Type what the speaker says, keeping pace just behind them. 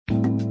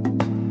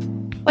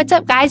What's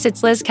up, guys?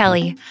 It's Liz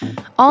Kelly.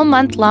 All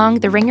month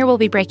long, The Ringer will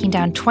be breaking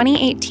down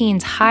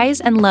 2018's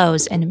highs and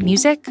lows in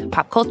music,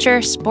 pop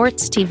culture,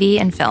 sports, TV,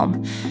 and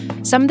film.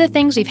 Some of the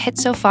things we've hit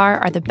so far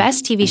are the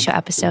best TV show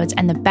episodes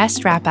and the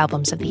best rap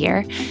albums of the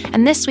year.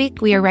 And this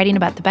week, we are writing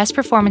about the best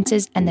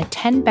performances and the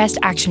 10 best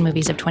action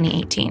movies of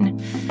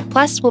 2018.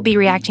 Plus, we'll be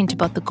reacting to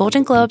both the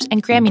Golden Globes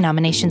and Grammy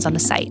nominations on the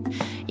site.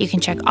 You can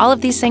check all of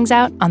these things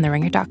out on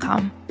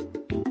theringer.com.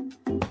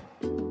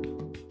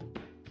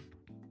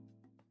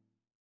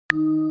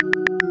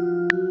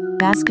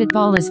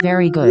 Basketball is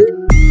very good.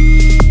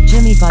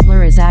 Jimmy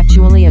Butler is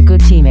actually a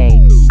good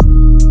teammate.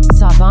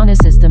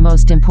 Sabonis is the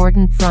most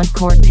important front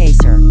court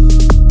pacer.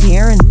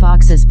 De'Aaron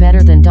Fox is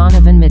better than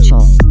Donovan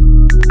Mitchell.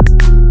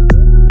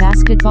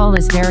 Basketball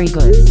is very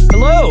good.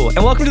 Hello,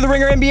 and welcome to the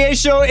Ringer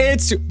NBA show.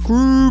 It's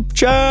Group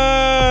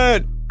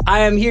Chat. I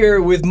am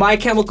here with My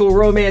Chemical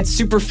Romance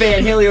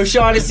superfan Haley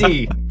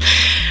O'Shaughnessy.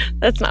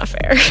 That's not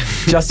fair.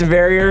 Justin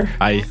Verrier.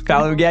 Hi.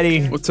 Paolo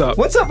Uggetti. What's up?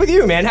 What's up with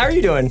you, man? How are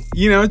you doing?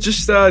 You know,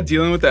 just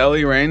dealing with the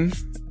LA rain.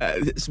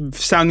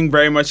 Sounding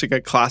very much like a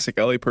classic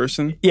LA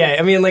person. Yeah,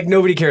 I mean, like,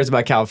 nobody cares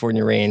about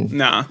California rain.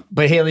 Nah.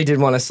 But Haley did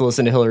want us to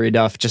listen to Hillary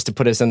Duff just to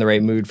put us in the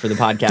right mood for the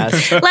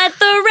podcast. Let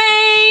the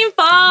rain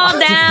fall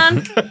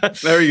down.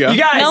 There you go. You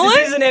guys,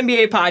 this is an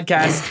NBA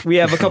podcast. We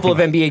have a couple of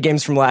NBA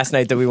games from last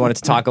night that we wanted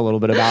to talk a little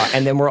bit about.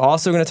 And then we're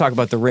also going to talk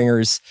about the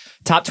Ringer's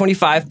top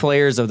 25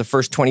 players of the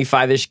first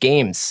 25-ish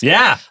games.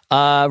 Yeah.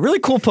 Really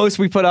cool post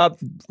we put up.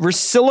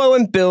 Russillo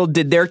and Bill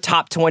did their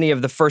top 20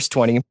 of the first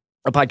 20.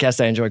 A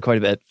podcast I enjoyed quite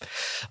a bit.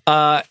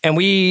 And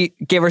we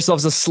gave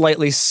ourselves a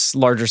slightly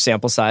larger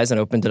sample size and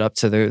opened it up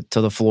to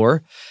the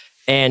floor.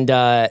 And,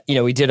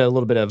 we did a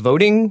little bit of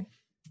voting.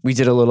 We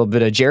did a little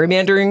bit of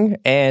gerrymandering.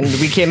 And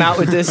we came out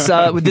with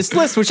this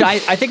list, which I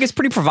think is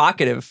pretty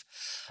provocative.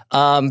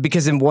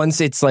 Because in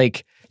once it's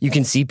like you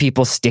can see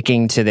people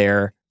sticking to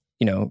their,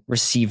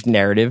 received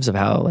narratives of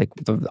how, like,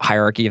 the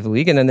hierarchy of the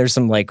league. And then there's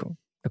some, like,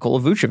 Nikola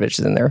Vucevic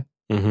is in there.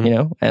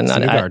 Mm-hmm. And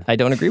I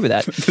don't agree with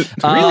that.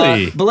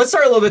 Really? But let's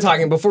start a little bit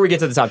talking, before we get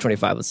to the top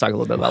 25, let's talk a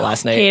little bit about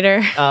last night.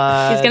 Hater. He's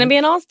going to be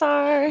an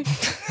all-star.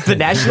 The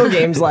national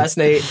games last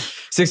night,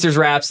 Sixers,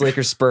 Raps,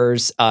 Lakers,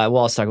 Spurs. We'll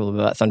also talk a little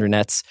bit about Thunder,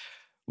 Nets.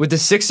 With the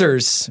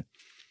Sixers,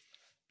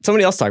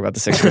 somebody else talk about the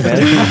Sixers, man.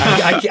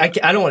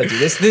 I don't want to do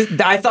this.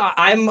 I thought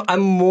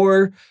I'm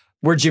more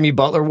where Jimmy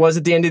Butler was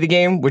at the end of the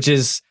game, which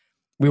is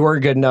we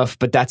weren't good enough,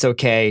 but that's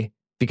okay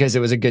because it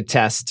was a good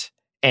test.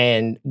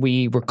 And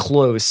we were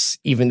close,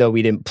 even though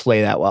we didn't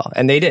play that well.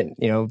 And they didn't.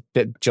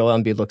 Joel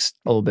Embiid looks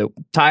a little bit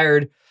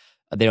tired.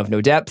 They don't have no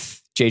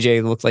depth.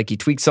 JJ looked like he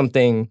tweaked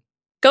something.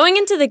 Going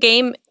into the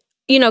game,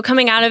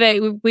 coming out of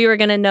it, we were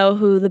going to know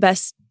who the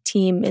best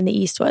team in the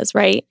East was,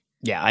 right?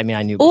 Yeah, I mean,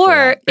 I knew.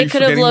 Or it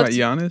could have looked.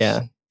 About Giannis?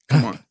 Yeah.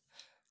 Come on.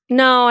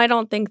 No, I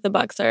don't think the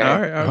Bucks are. All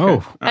right.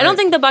 Okay. I don't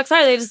think the Bucks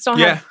are. They just don't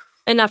have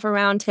enough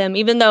around him,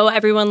 even though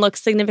everyone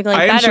looks significantly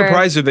better. I am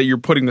surprised that you're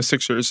putting the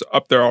Sixers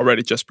up there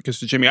already just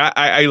because of Jimmy.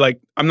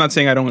 I'm not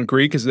saying I don't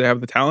agree because they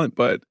have the talent,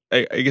 but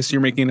I guess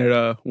you're making it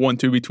a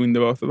 1-2 between the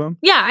both of them.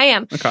 Yeah, I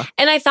am. Okay.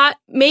 And I thought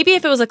maybe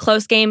if it was a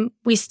close game,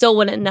 we still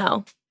wouldn't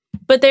know.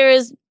 But there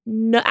is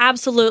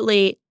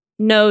absolutely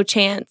no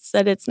chance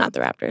that it's not the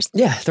Raptors.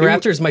 Yeah, the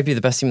Raptors might be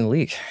the best team in the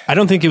league. I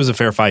don't think it was a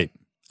fair fight.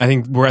 I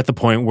think we're at the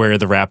point where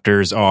the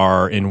Raptors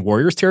are in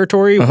Warriors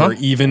territory, where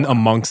even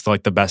amongst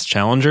like the best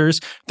challengers,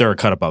 they're a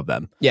cut above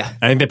them. Yeah.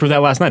 I think they proved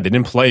that last night. They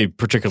didn't play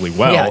particularly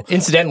well. Yeah,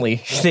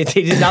 incidentally, they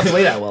did not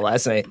play that well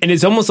last night. And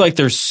it's almost like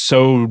they're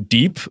so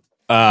deep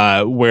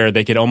where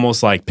they could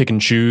almost like pick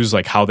and choose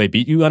like how they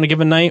beat you on a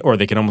given night, or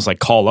they can almost like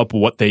call up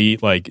what they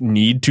like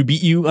need to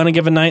beat you on a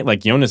given night.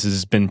 Like Jonas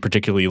has been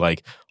particularly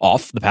like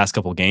off the past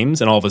couple of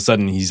games, and all of a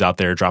sudden he's out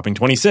there dropping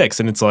 26,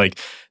 and it's like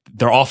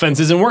their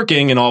offense isn't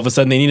working, and all of a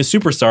sudden they need a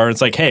superstar. And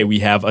it's like, hey, we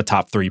have a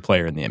top 3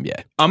 player in the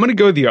NBA. I'm going to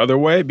go the other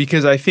way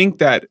because I think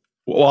that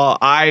while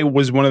I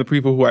was one of the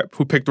people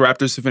who picked the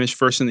Raptors to finish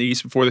first in the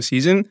East before the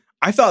season,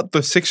 I thought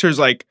the Sixers,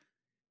 like,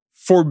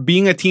 for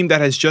being a team that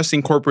has just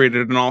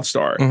incorporated an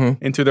all-star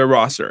into their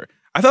roster,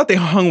 I thought they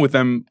hung with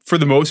them for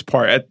the most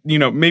part.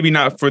 Maybe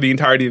not for the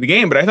entirety of the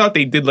game, but I thought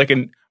they did like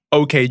an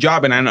okay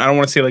job. And I don't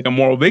want to say like a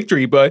moral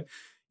victory, but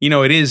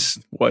it is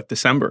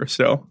December.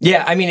 So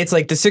yeah, I mean, it's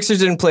like the Sixers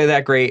didn't play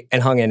that great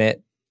and hung in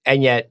it,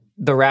 and yet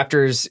the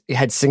Raptors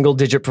had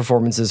single-digit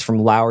performances from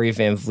Lowry,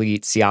 Van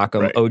Vliet,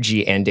 Siakam,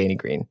 OG, and Danny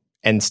Green,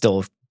 and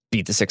still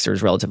beat the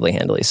Sixers relatively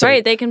handily. So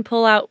right, they can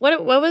pull out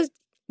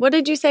what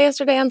did you say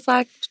yesterday on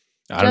Slack?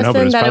 I don't know,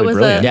 but it was probably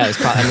brilliant. Yeah, it was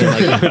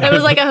probably, it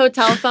was like a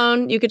hotel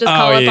phone. You could just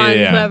call up on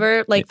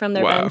whoever, like from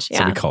their bench. Yeah.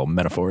 So we call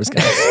metaphors,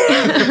 guys.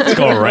 It's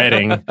called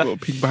writing. A little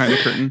peek behind the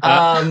curtain.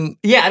 I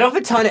don't have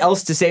a ton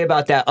else to say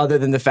about that other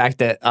than the fact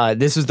that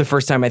this was the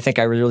first time I think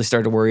I really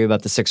started to worry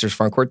about the Sixers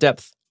front court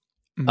depth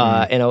in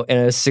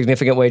a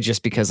significant way,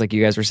 just because, like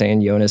you guys were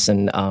saying, Jonas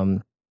and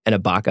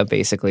Ibaka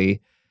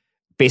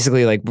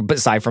basically like,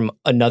 aside from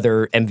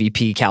another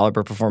MVP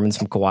caliber performance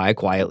from Kawhi,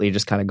 quietly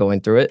just kind of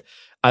going through it,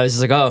 I was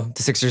just like, oh,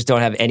 the Sixers don't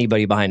have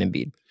anybody behind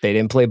Embiid. They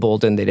didn't play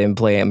Bolton. They didn't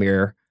play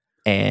Amir.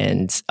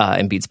 And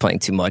Embiid's playing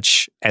too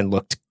much and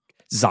looked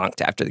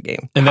zonked after the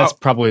game. And that's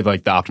probably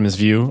like the optimist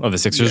view of the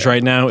Sixers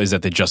right now, is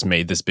that they just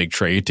made this big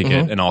trade to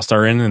get an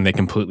all-star in, and they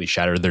completely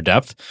shattered their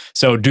depth.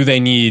 So do they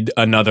need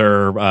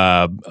another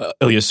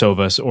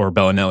Ilyasovas or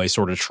Bellinelli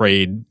sort of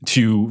trade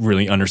to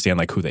really understand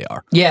like who they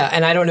are? Yeah,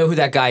 and I don't know who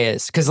that guy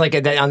is, because like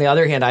on the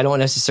other hand, I don't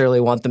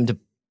necessarily want them to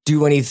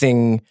do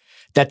anything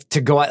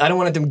to go out. I don't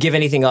want them to give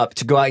anything up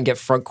to go out and get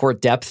front court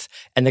depth,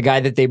 and the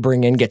guy that they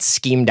bring in gets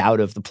schemed out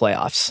of the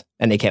playoffs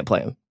and they can't play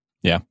him.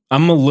 Yeah.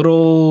 I'm a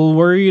little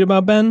worried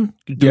about Ben.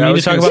 Do we need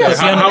to talk about this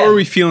again? How are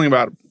we feeling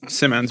about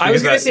Simmons? I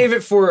was going to save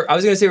it for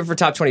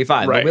top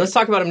 25. Right. But let's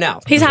talk about him now.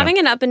 He's having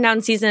an up and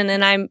down season,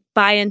 and I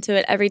buy into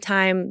it every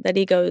time that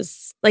he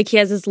goes. Like, he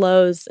has his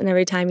lows, and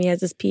every time he has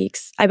his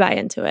peaks, I buy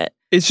into it.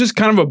 It's just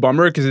kind of a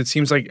bummer because it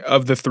seems like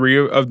of the three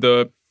of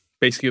the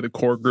basically the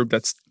core group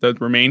that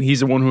remain,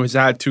 he's the one who has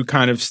had to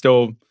kind of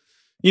still,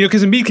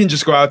 because Embiid can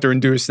just go out there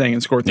and do his thing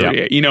and score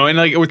 38. And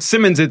like with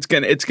Simmons, it's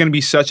gonna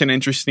be such an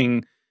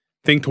interesting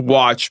thing to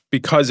watch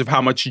because of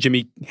how much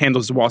Jimmy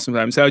handles the ball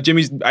sometimes. So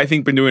Jimmy's, I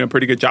think, been doing a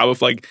pretty good job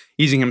of like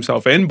easing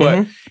himself in,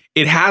 but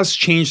it has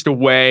changed the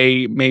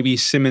way maybe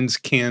Simmons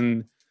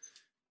can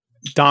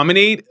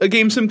dominate a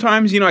game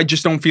sometimes. I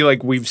just don't feel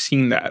like we've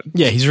seen that.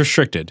 Yeah, he's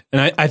restricted.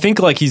 And I think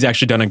like he's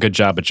actually done a good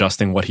job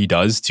adjusting what he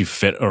does to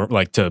fit or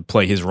like to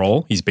play his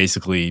role. He's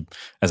basically,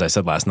 as I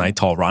said last night,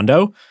 tall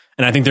Rondo.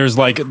 And I think there's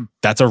like,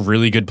 that's a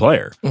really good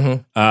player.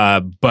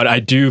 But I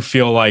do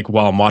feel like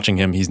while I'm watching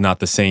him, he's not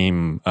the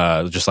same,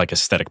 just like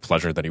aesthetic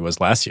pleasure that he was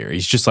last year.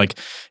 He's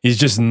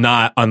just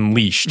not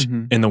unleashed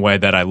in the way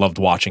that I loved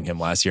watching him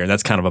last year. And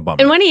that's kind of a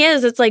bummer. And when he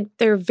is, it's like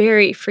they're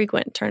very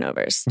frequent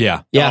turnovers.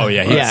 Yeah. Yeah. Oh,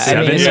 yeah. He had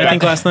 7, I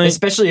think, last night.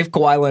 Especially if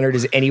Kawhi Leonard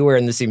is anywhere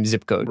in the same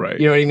zip code. Right.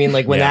 You know what I mean?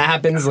 Like when that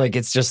happens, like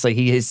it's just like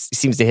he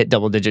seems to hit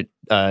double-digit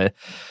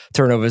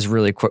turnovers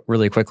really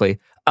quickly.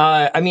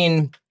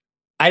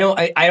 I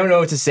don't know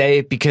what to say,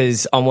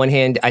 because on one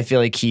hand, I feel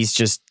like he's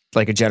just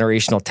like a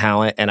generational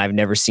talent, and I've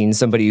never seen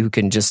somebody who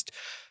can just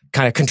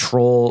kind of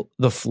control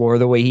the floor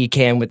the way he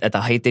can at the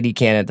height that he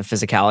can, at the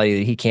physicality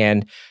that he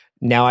can.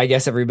 Now, I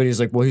guess everybody's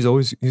like, well,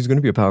 he's going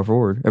to be a power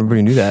forward.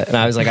 Everybody knew that. And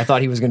I was like, I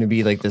thought he was going to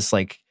be like this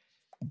like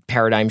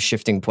paradigm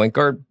shifting point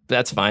guard.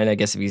 That's fine, I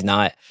guess, if he's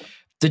not.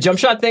 The jump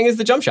shot thing is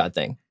the jump shot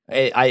thing.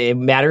 It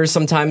matters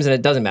sometimes and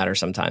it doesn't matter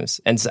sometimes.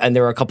 And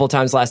there were a couple of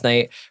times last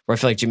night where I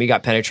feel like Jimmy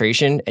got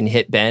penetration and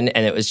hit Ben,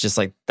 and it was just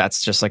like,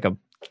 that's just like a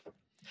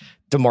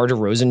DeMar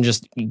DeRozan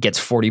just gets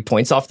 40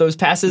 points off those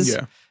passes.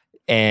 Yeah.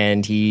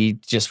 And he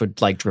just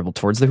would like dribble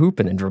towards the hoop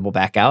and then dribble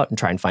back out and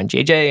try and find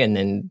JJ. And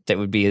then there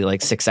would be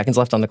like 6 seconds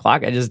left on the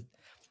clock. It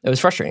was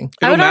frustrating.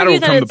 It don't matter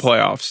come the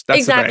playoffs. That's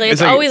exactly.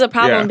 It's like, always a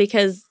problem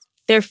because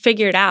they're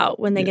figured out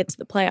when they get to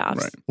the playoffs.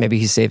 Right. Maybe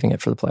he's saving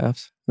it for the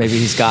playoffs. Maybe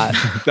he's got.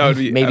 That would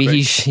be maybe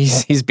epic.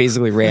 he's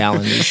basically Ray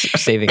Allen. He's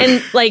saving it.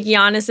 And like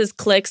Giannis's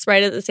clicks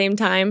right at the same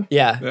time.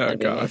 Yeah. Oh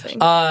god.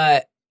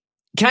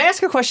 Can I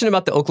ask a question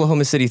about the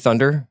Oklahoma City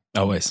Thunder?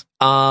 Always.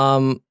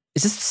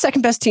 Is this the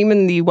second best team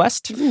in the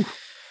West?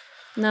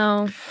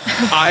 No.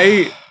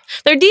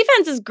 Their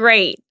defense is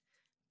great,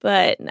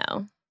 but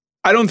no.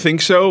 I don't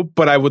think so,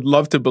 but I would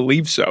love to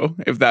believe so,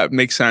 if that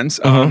makes sense.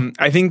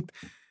 I think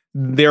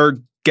they're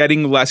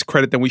getting less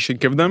credit than we should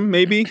give them,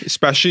 maybe,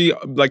 especially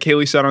like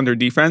Haley said on their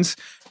defense.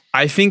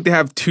 I think they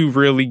have 2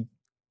 really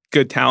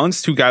good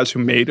talents, 2 guys who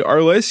made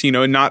our list.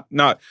 Not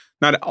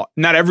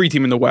every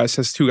team in the West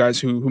has 2 guys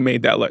who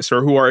made that list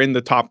or who are in the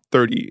top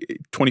 30,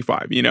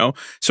 25,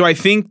 So I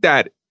think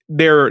that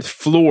their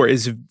floor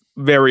is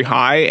very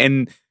high,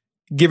 and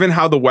given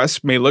how the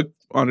West may look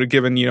on a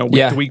given,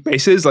 week-to-week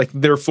basis, like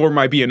their floor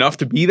might be enough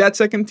to be that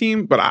second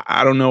team, but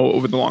I don't know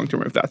over the long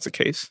term if that's the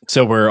case.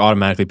 So we're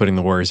automatically putting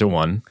the Warriors at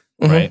 1,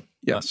 right?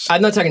 Yes.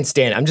 I'm not talking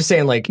Stan. I'm just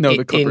saying like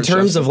in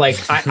terms of like,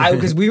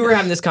 because we were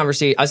having this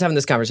conversation, I was having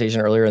this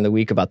conversation earlier in the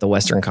week about the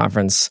Western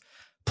Conference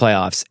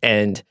playoffs,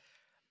 and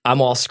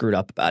I'm all screwed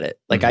up about it.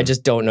 Like, I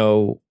just don't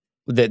know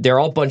that they're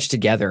all bunched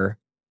together.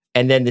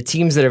 And then the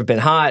teams that have been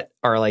hot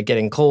are like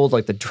getting cold,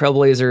 like the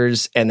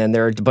Trailblazers. And then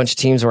there are a bunch of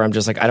teams where I'm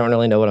just like, I don't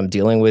really know what I'm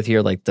dealing with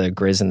here, like the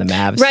Grizz and the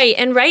Mavs. Right.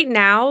 And right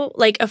now,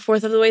 like a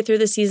fourth of the way through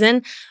the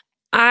season,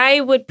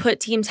 I would put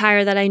teams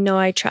higher that I know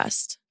I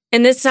trust.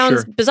 And this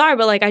sounds bizarre,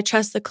 but like I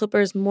trust the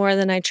Clippers more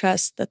than I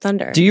trust the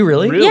Thunder. Do you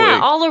really? Yeah,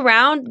 all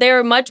around.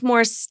 They're much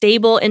more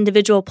stable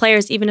individual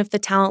players, even if the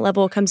talent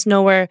level comes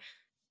nowhere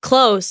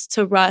close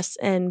to Russ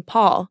and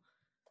Paul.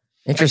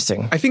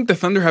 Interesting. I think the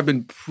Thunder have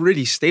been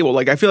pretty stable.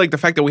 Like, I feel like the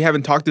fact that we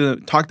haven't talked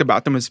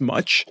about them as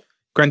much,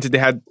 granted they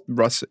had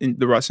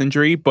the Russ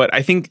injury, but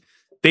I think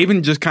they've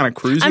been just kind of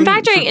cruising. I'm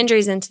factoring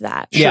injuries into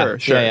that. Sure.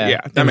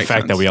 Yeah. That makes the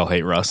fact sense. that we all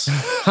hate Russ.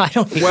 I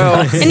don't think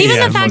and even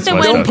the fact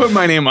that don't put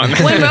my name on that.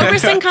 when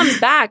Roberson comes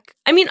back,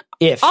 I mean,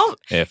 if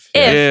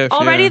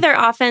already their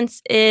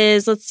offense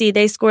is, let's see,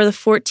 they score the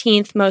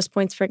 14th most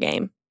points per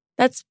game.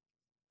 That's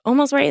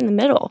almost right in the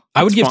middle.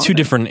 I would give 2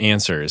 different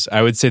answers.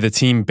 I would say the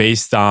team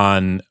based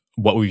on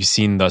what we've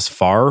seen thus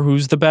far,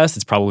 who's the best?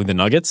 It's probably the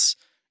Nuggets.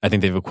 I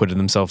think they've acquitted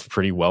themselves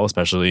pretty well,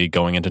 especially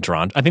going into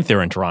Toronto. I think they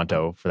were in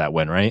Toronto for that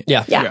win, right?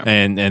 Yeah.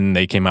 And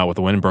they came out with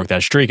a win and broke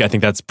that streak. I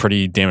think that's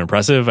pretty damn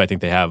impressive. I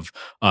think they have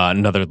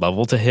another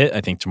level to hit.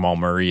 I think Jamal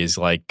Murray is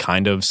like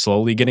kind of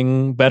slowly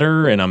getting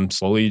better, and I'm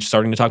slowly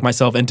starting to talk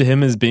myself into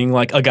him as being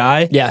like a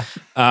guy. Yeah.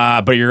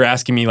 But you're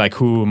asking me like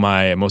who am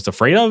I most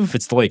afraid of?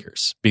 It's the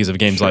Lakers because of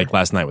games like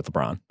last night with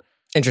LeBron.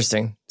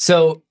 Interesting.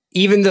 So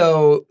even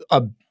though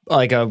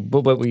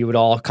what we would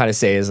all kind of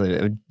say is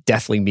a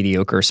deathly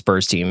mediocre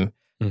Spurs team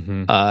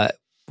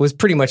was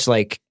pretty much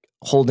like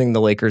holding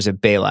the Lakers at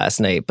bay last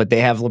night, but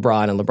they have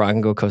LeBron, and LeBron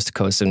can go coast to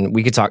coast, and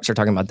we could start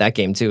talking about that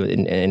game too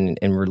in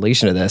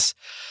relation to this.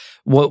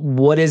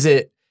 What is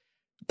it?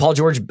 Paul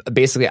George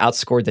basically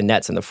outscored the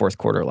Nets in the fourth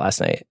quarter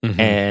last night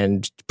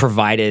and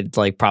provided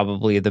like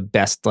probably the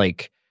best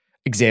like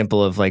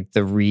example of like the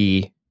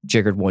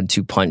rejiggered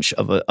 1-2 punch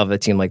of a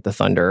team like the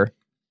Thunder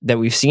that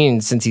we've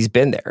seen since he's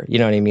been there. You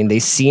know what I mean? They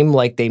seem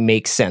like they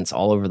make sense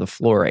all over the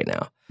floor right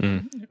now.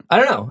 I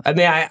don't know. I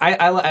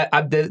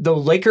mean, the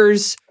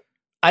Lakers,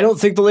 I don't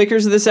think the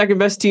Lakers are the second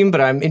best team, but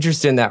I'm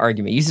interested in that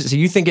argument. So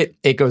you think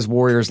it goes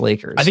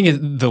Warriors-Lakers? I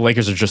think the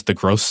Lakers are just the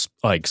gross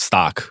like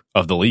stock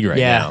of the league right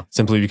now,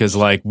 simply because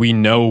like we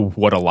know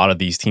what a lot of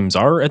these teams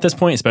are at this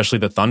point, especially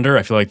the Thunder.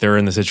 I feel like they're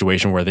in the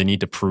situation where they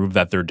need to prove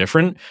that they're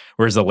different,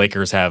 whereas the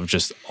Lakers have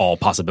just all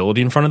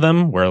possibility in front of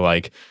them, where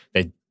like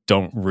they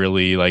don't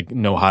really like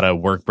know how to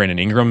work Brandon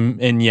Ingram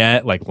in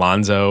yet. Like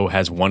Lonzo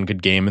has one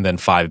good game and then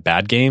 5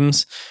 bad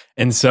games.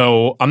 And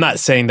so I'm not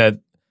saying that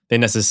they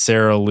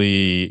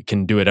necessarily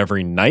can do it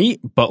every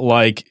night, but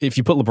like if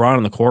you put LeBron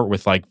on the court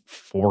with like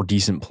 4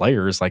 decent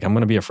players, like I'm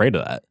going to be afraid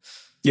of that.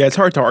 Yeah, it's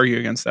hard to argue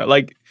against that.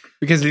 Like,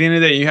 because at the end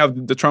of the day, you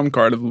have the trump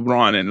card of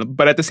LeBron,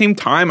 but at the same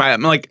time,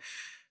 I'm like,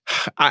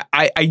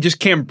 I just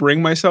can't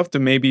bring myself to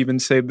maybe even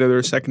say that they're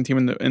a second team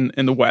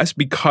in the West,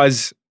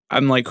 because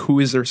I'm like, who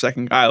is their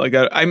second guy? Like,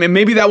 I mean,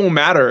 maybe that won't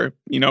matter,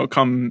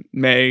 come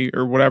May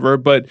or whatever.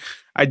 But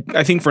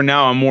I think for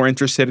now, I'm more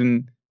interested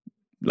in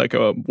like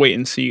a wait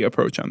and see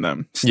approach on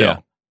them.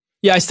 Still.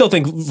 Yeah. I still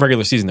think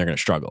regular season they're going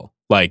to struggle.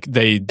 Like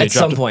they at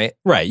some point,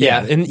 right?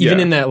 Yeah, and even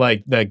in that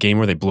like that game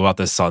where they blew out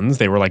the Suns,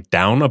 they were like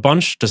down a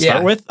bunch to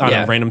start with on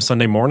a random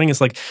Sunday morning.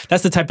 It's like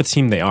that's the type of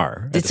team they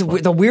are.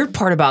 The weird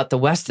part about the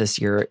West this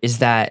year is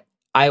that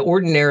I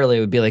ordinarily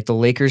would be like the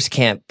Lakers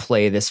can't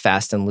play this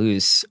fast and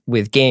loose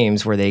with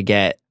games where they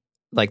get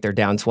like they're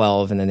down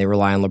 12 and then they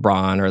rely on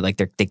LeBron, or like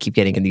they keep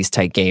getting in these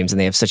tight games and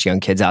they have such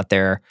young kids out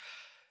there.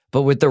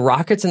 But with the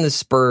Rockets and the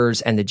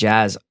Spurs and the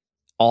Jazz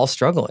all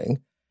struggling,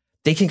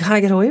 they can kind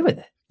of get away with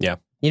it. Yeah.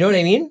 You know what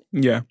I mean?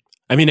 Yeah.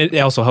 I mean, it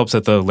also helps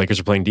that the Lakers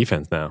are playing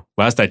defense now.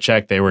 Last I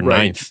checked, they were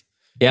 9th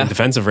in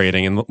defensive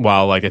rating. And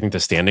while like I think the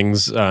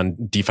standings on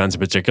defense in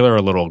particular are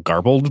a little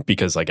garbled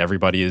because like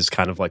everybody is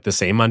kind of like the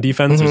same on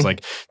defense. There's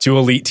like 2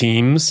 elite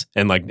teams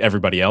and like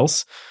everybody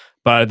else.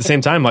 But at the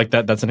same time, like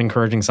that's an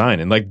encouraging sign.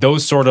 And like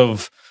those sort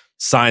of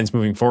signs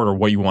moving forward are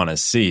what you want to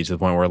see, to the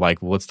point where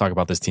like, well, let's talk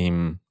about this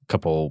team a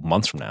couple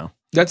months from now.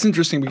 That's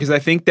interesting because I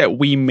think that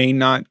we may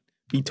not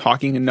be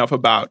talking enough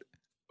about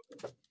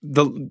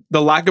the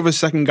lack of a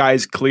second guy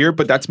is clear,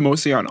 but that's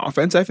mostly on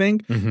offense, I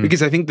think,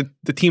 because I think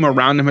the team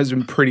around him has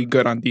been pretty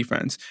good on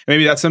defense.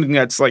 Maybe that's something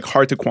that's like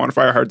hard to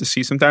quantify or hard to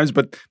see sometimes,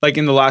 but like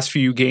in the last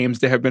few games,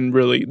 they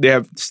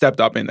have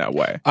stepped up in that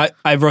way.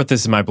 I wrote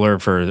this in my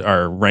blurb for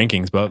our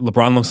rankings, but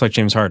LeBron looks like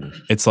James Harden.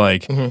 It's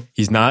like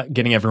he's not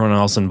getting everyone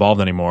else involved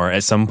anymore.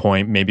 At some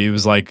point, maybe it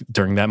was like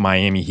during that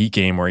Miami Heat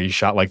game where he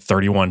shot like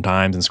 31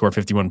 times and scored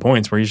 51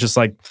 points, where he's just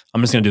like,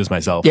 I'm just going to do this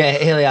myself. Yeah,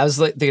 Haley, I was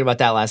thinking about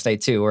that last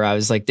night too, where I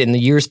was like, in the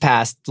years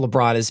past,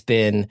 LeBron has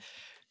been,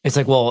 it's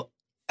like, well,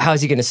 how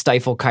is he going to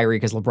stifle Kyrie?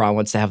 Because LeBron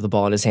wants to have the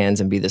ball in his hands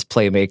and be this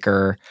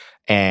playmaker.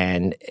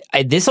 And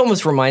this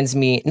almost reminds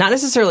me, not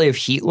necessarily of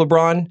Heat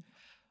LeBron,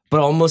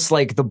 but almost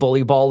like the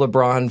bully ball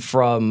LeBron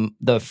from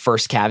the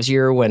first Cavs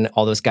year when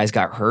all those guys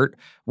got hurt,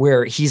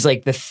 where he's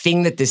like, the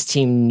thing that this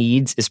team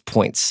needs is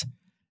points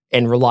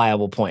and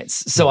reliable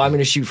points. So I'm going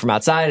to shoot from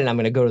outside and I'm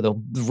going to go to the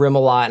rim a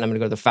lot and I'm going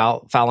to go to the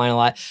foul line a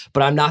lot,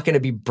 but I'm not going to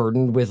be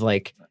burdened with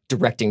like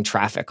directing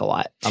traffic a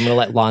lot. I'm going to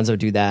let Lonzo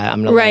do that.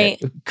 I'm going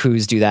to let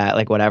Kuz do that,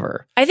 like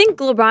whatever. I think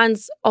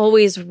LeBron's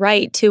always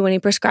right too when he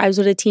prescribes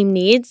what a team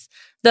needs.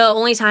 The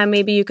only time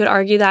maybe you could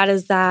argue that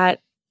is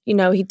that,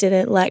 he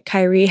didn't let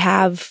Kyrie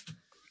have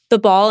the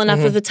ball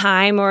enough of the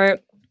time, or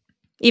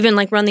even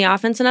like run the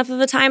offense enough of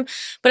the time.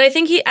 But I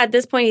think at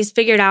this point he's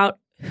figured out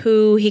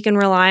who he can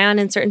rely on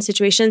in certain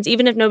situations.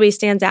 Even if nobody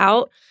stands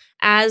out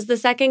as the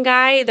second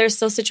guy, there's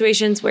still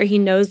situations where he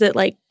knows that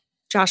like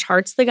Josh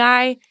Hart's the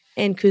guy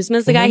and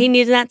Kuzma's the guy he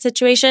needed in that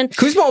situation.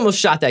 Kuzma almost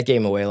shot that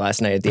game away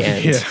last night at the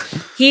end.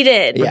 He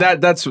did.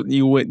 But that's what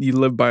you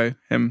live by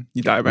him.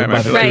 You die by him.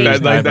 Right.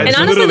 And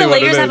honestly, the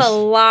Lakers have a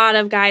lot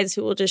of guys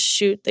who will just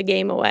shoot the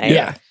game away.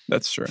 Yeah.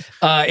 That's true.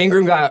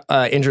 Ingram got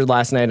injured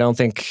last night. I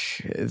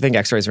think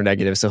X-rays were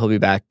negative, so he'll be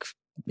back,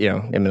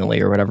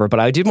 imminently or whatever. But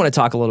I did want to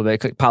talk a little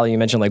bit. Paolo, you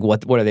mentioned like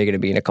what are they going to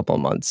be in a couple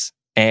of months?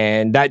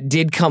 And that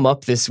did come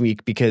up this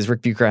week because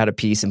Rick Bucher had a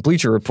piece in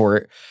Bleacher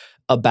Report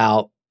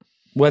about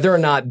whether or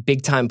not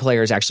big-time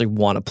players actually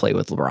want to play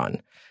with LeBron.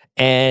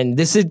 And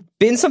this had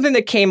been something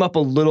that came up a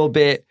little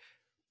bit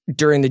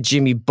during the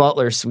Jimmy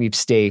Butler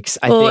sweepstakes,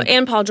 I think.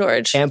 And Paul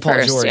George. And Paul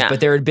first, George. yeah. But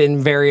there had been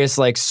various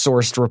like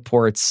sourced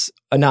reports,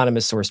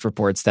 anonymous sourced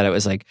reports that it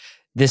was like,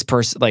 this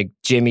person, like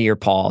Jimmy or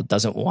Paul,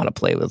 doesn't want to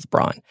play with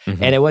LeBron.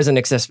 And it wasn't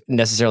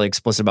necessarily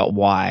explicit about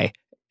why.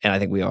 And I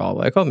think we were all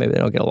like, oh, maybe they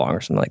don't get along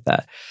or something like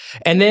that.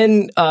 And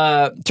then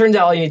turns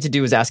out all you need to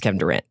do is ask Kevin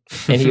Durant.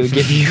 And he would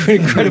give you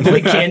an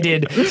incredibly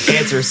candid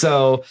answer.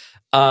 So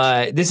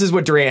this is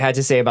what Durant had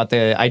to say about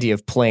the idea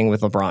of playing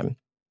with LeBron.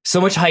 So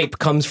much hype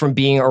comes from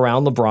being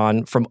around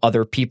LeBron from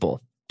other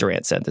people,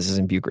 Durant said. This is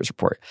in Bucher's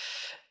report.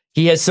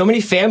 He has so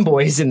many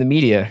fanboys in the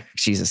media.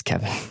 Jesus,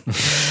 Kevin.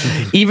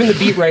 Even the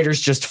beat writers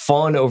just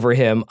fawn over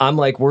him. I'm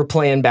like, we're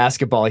playing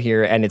basketball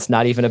here, and it's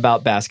not even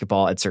about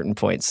basketball at certain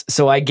points.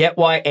 So I get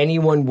why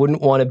anyone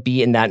wouldn't want to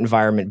be in that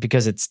environment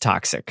because it's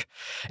toxic,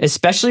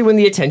 especially when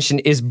the attention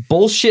is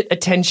bullshit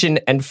attention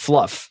and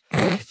fluff.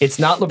 It's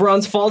not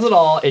LeBron's fault at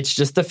all. It's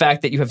just the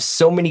fact that you have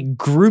so many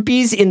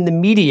groupies in the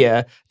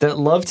media that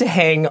love to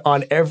hang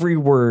on every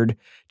word.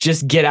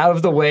 Just get out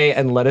of the way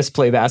and let us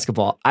play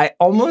basketball. I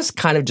almost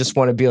kind of just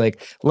want to be like,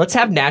 let's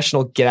have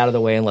National get out of the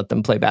way and let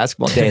them play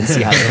basketball day and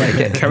see how they like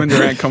it. Kevin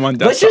Durant, come on,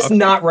 let's just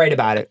not write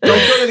about it. Don't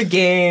go to the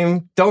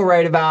game. Don't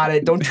write about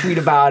it. Don't tweet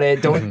about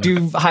it. Don't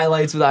do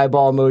highlights with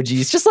eyeball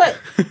emojis. Just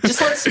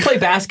let's play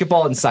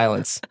basketball in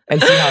silence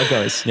and see how it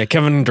goes. Yeah,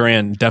 Kevin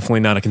Durant,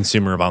 definitely not a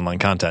consumer of online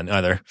content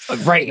either.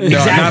 Right,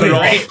 exactly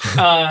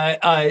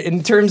right.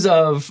 In terms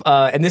of,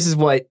 and this is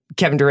what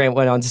Kevin Durant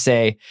went on to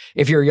say,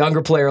 if you're a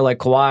younger player like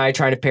Kawhi,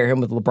 trying to pair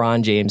him with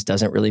LeBron James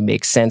doesn't really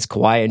make sense.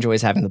 Kawhi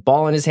enjoys having the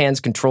ball in his hands,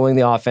 controlling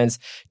the offense,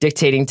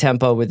 dictating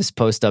tempo with his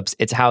post-ups.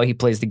 It's how he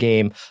plays the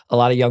game. A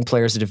lot of young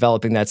players are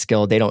developing that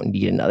skill. They don't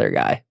need another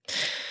guy.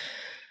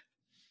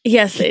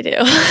 Yes, they do.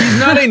 He's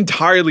not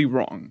entirely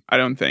wrong, I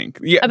don't think.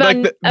 Yeah,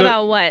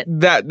 about what?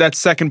 That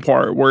second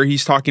part where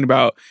he's talking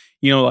about,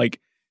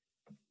 like,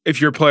 if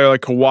you're a player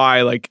like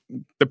Kawhi, like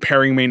the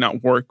pairing may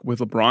not work with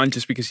LeBron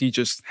just because he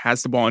just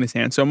has the ball in his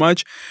hand so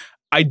much.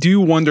 I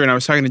do wonder, and I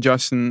was talking to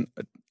Justin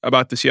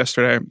about this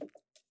yesterday,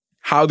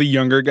 how the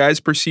younger guys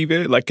perceive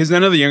it. Like, because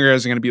none of the younger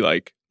guys are going to be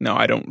like, no,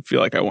 I don't feel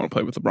like I want to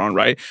play with LeBron,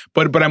 right?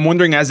 But I'm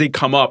wondering as they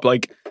come up,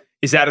 like,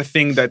 is that a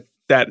thing that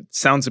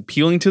sounds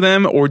appealing to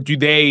them, or do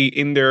they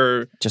in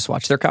their just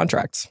watch their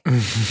contracts?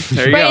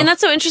 There you go. And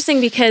that's so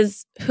interesting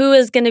because who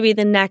is going to be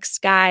the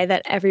next guy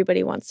that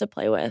everybody wants to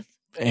play with?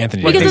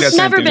 Anthony. Because it's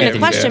never Anthony been a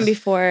question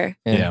before.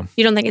 Yeah.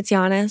 You don't think it's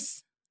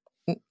Giannis?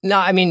 No,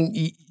 I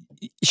mean,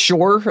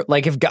 sure.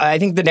 Like, I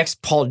think the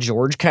next Paul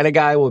George kind of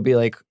guy will be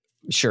like,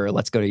 sure,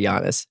 let's go to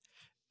Giannis.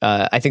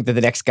 I think that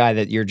the next guy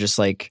that you're just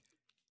like,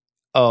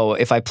 oh,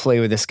 if I play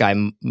with this guy,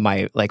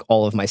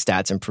 all of my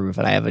stats improve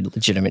and I have a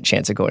legitimate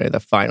chance of going to the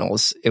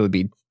finals, it would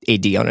be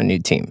AD on a new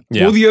team.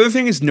 Yeah. Well, the other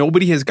thing is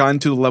nobody has gotten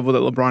to the level that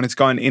LeBron has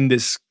gone in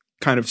this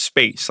kind of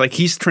space. Like,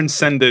 he's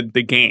transcended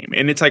the game,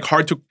 and it's like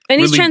hard to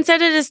he's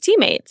transcended his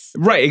teammates.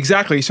 Right,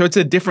 exactly. So it's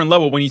a different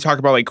level when you talk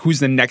about like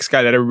who's the next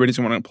guy that everybody's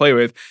going to play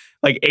with.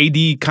 Like,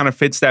 AD kind of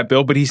fits that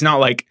bill, but he's not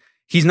like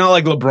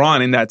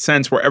LeBron in that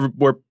sense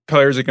where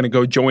players are going to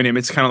go join him.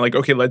 It's kind of like,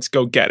 okay, let's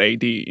go get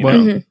AD.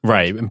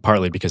 Right, and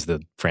partly because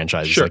the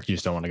franchise is like, you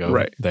just don't want to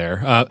go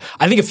there.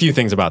 I think a few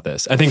things about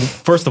this. I think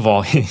first of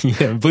all,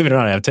 believe it or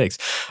not, I have takes.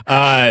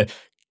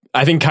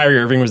 I think Kyrie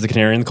Irving was the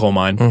canary in the coal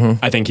mine.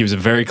 I think he was a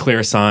very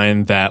clear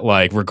sign that,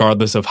 like,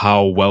 regardless of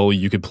how well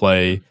you could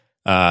play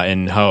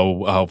and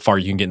how far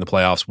you can get in the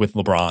playoffs with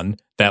LeBron,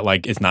 that,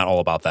 like, it's not all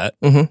about that.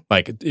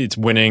 Like, it's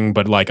winning,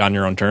 but, like, on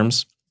your own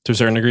terms to a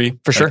certain degree.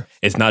 For sure.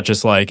 It's not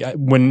just like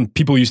when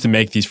people used to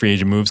make these free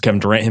agent moves, Kevin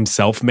Durant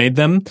himself made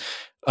them.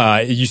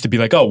 It used to be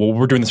like, oh, well,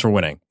 we're doing this for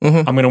winning.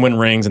 I'm going to win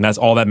rings, and that's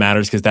all that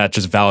matters because that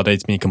just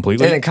validates me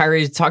completely. And then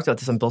Kyrie talked about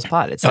this on Bill's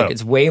pod. It's like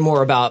it's way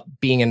more about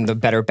being in the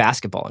better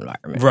basketball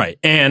environment. Right.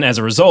 And as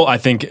a result, I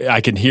think I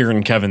can hear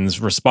in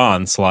Kevin's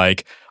response,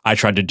 like, I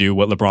tried to do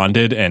what LeBron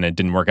did, and it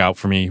didn't work out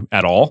for me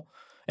at all.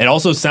 It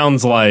also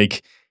sounds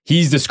like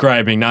he's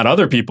describing not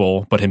other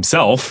people, but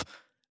himself.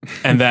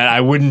 And that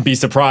I wouldn't be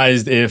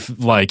surprised if,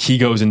 like, he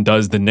goes and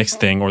does the Knicks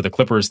thing or the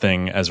Clippers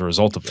thing as a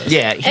result of this.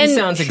 Yeah, he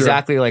sounds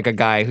exactly like a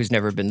guy who's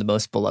never been the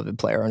most beloved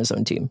player on his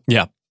own team.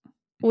 Yeah.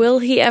 Will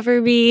he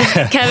ever be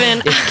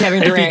Kevin? If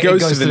Kevin Durant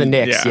goes to the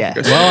Knicks, yeah.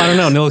 Well, I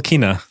don't know.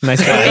 Ntilikina. Nice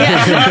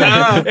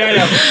guy.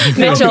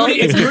 Mitchell.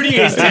 It's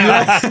Moutier's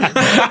town.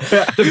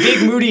 The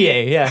big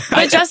Moutier, yeah.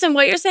 But Justin,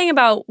 what you're saying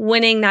about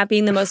winning not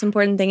being the most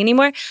important thing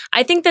anymore,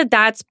 I think that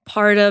that's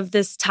part of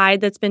this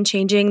tide that's been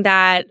changing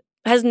that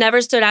has never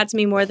stood out to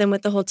me more than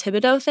with the whole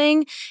Thibodeau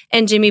thing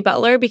and Jimmy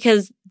Butler,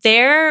 because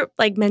their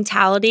like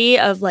mentality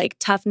of like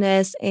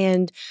toughness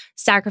and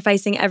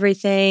sacrificing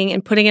everything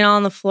and putting it all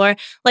on the floor,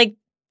 like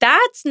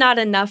that's not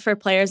enough for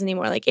players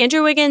anymore. Like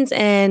Andrew Wiggins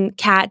and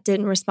Kat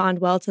didn't respond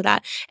well to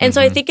that. And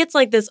so I think it's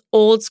like this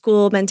old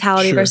school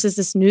mentality versus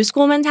this new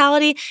school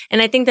mentality.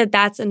 And I think that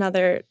that's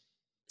another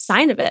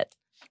sign of it.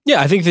 Yeah,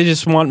 I think they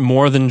just want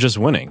more than just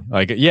winning.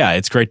 Like, yeah,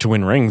 it's great to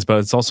win rings, but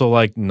it's also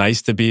like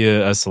nice to be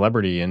a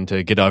celebrity and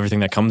to get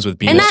everything that comes with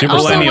being and a that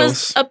superstar. also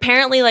was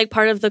apparently like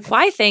part of the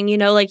Kawhi thing, you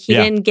know, like he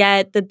didn't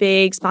get the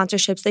big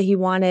sponsorships that he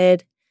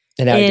wanted.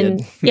 And now he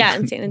did. Yeah,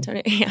 in San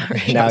Antonio. Yeah,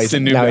 right. Now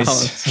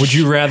he's Would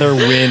you rather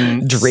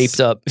win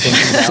draped up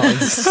in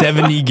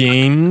 70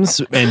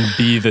 games and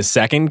be the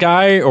second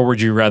guy, or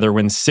would you rather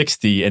win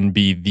 60 and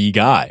be the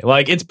guy?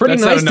 Like, it's pretty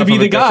That's nice to be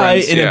the guy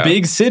in yeah. a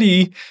big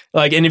city.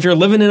 Like, and if you're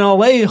living in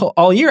LA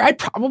all year, I'd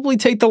probably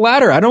take the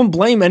latter. I don't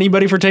blame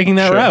anybody for taking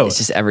that route. It's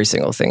just every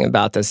single thing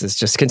about this is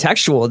just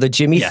contextual. The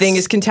Jimmy thing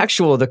is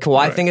contextual. The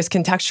Kawhi thing is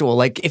contextual.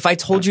 Like, if I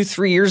told you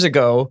 3 years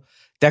ago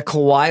that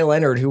Kawhi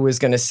Leonard, who was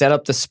going to set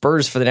up the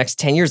Spurs for the next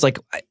 10 years, like,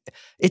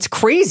 it's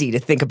crazy to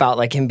think about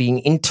like him being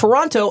in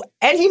Toronto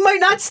and he might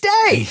not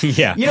stay.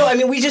 Yeah. You know, I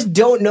mean, we just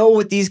don't know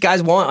what these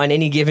guys want on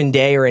any given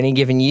day or any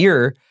given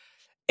year.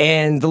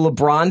 And the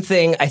LeBron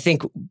thing, I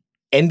think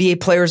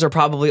NBA players are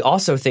probably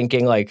also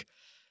thinking like,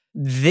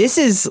 this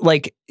is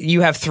like,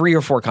 you have 3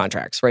 or 4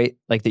 contracts, right?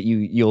 Like that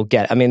you'll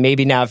get. I mean,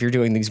 maybe now if you're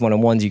doing these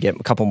one-on-ones, you get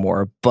a couple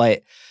more,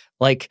 but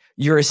like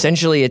you're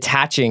essentially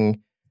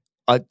attaching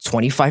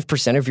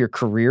 25% of your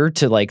career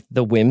to like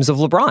the whims of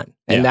LeBron.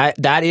 And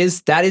that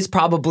is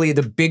probably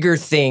the bigger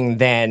thing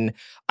than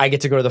I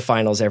get to go to the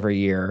finals every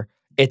year.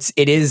 It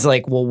is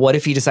like, well, what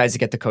if he decides to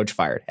get the coach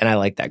fired and I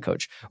like that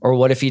coach? Or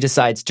what if he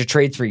decides to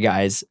trade 3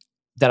 guys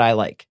that I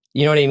like?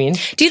 You know what I mean?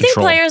 Do you think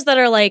players that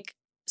are like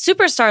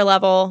superstar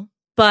level,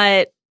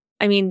 but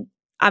I mean,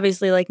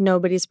 obviously like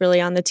nobody's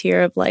really on the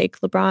tier of like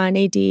LeBron,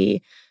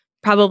 AD,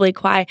 probably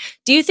Kawhi.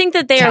 Do you think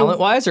that they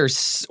talent-wise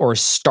or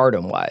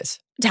stardom-wise?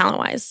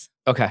 Talent-wise.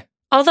 Okay.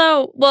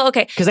 Although, well,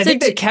 okay. Because I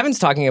think that Kevin's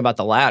talking about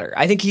the latter.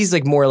 I think he's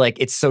like more like,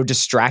 it's so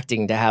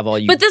distracting to have all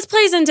you But this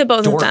plays into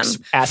both of them.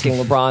 Asking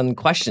LeBron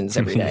questions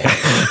every day.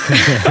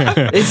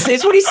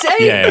 it's what he's saying.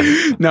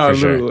 Yeah. No, For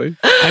sure. literally.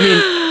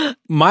 I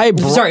mean,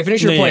 Sorry,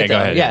 finish your point, go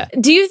though. ahead. Yeah.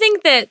 Do you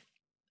think that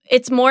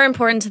it's more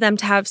important to them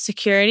to have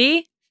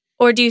security?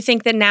 Or do you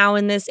think that now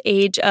in this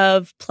age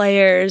of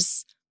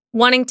players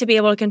wanting to be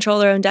able to control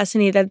their own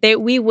destiny,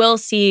 that we will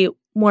see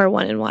more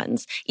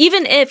one-on-ones,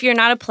 even if you're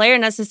not a player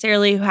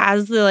necessarily who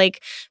has the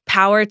like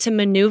power to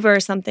maneuver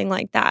something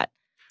like that?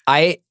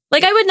 I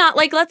would not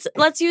like,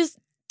 let's use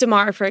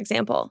DeMar, for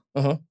example,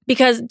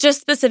 because just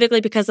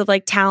specifically because of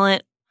like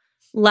talent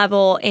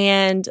level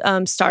and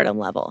stardom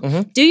level.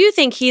 Do you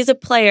think he's a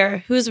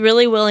player who's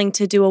really willing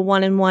to do a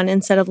one-on-one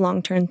instead of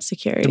long-term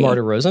security? DeMar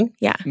DeRozan?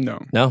 Yeah.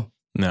 No.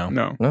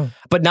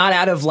 But not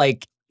out of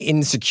like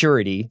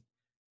insecurity.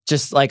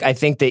 Just like, I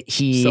think that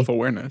he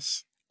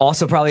self-awareness.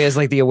 Also probably has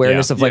like the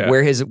awareness of like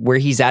where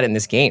he's at in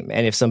this game.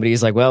 And if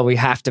somebody's like, well, we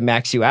have to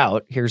max you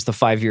out, here's the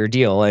 5-year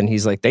deal. And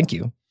he's like, thank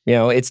you. You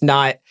know, it's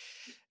not,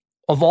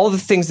 of all the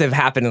things that have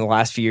happened in the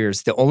last few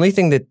years, the only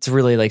thing that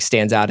really like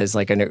stands out as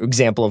like an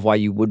example of why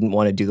you wouldn't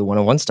want to do the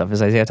one-on-one stuff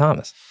is Isaiah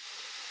Thomas.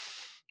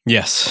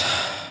 Yes.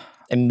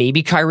 And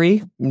maybe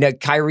Kyrie.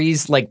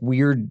 Kyrie's like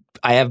weird,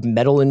 I have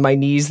metal in my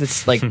knees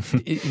that's like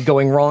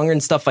going wrong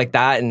and stuff like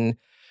that. And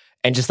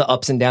just the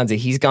ups and downs that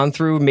he's gone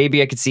through.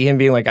 Maybe I could see him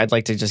being like, I'd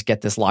like to just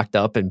get this locked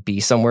up and be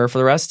somewhere for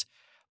the rest.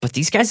 But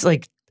these guys,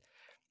 like,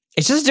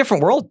 it's just a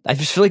different world. I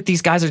just feel like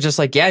these guys are just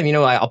like, yeah, you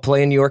know, I'll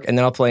play in New York and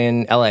then I'll play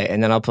in LA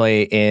and then I'll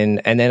play in,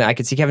 and then I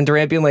could see Kevin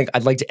Durant being like,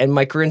 I'd like to end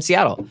my career in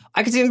Seattle.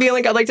 I could see him being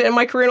like, I'd like to end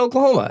my career in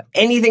Oklahoma.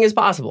 Anything is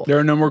possible. There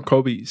are no more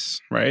Kobe's,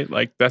 right?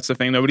 Like, that's the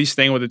thing. Nobody's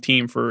staying with a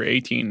team for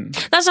 18.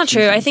 That's not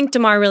true. I think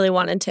DeMar really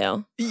wanted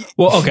to.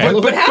 Well, okay.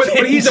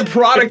 But he's a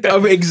product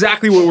of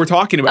exactly what we're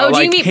talking about. Oh, do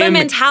like you mean but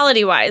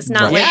mentality-wise,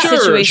 not like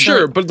situational?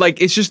 Sure, but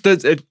like, it's just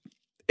that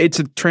it's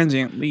a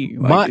transient league.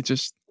 Like, it's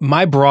just...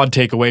 My broad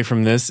takeaway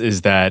from this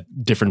is that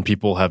different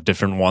people have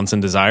different wants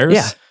and desires.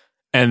 Yeah.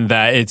 And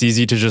that it's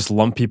easy to just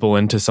lump people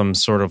into some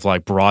sort of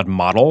like broad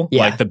model.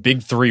 Yeah. Like the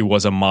big 3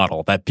 was a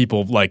model that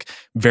people like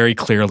very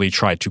clearly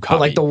tried to copy.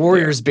 But like the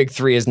Warriors' big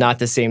 3 is not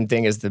the same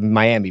thing as the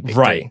Miami big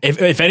 3. Right.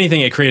 If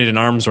anything, it created an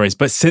arms race.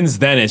 But since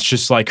then, it's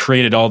just like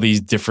created all these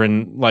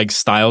different like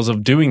styles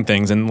of doing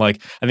things. And like,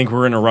 I think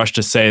we're in a rush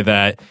to say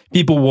that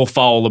people will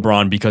follow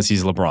LeBron because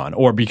he's LeBron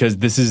or because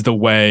this is the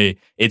way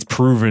it's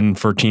proven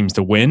for teams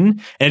to win.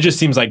 And it just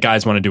seems like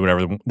guys want to do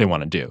whatever they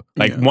want to do.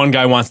 Like one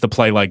guy wants to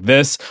play like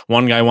this.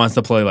 One guy wants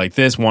to play like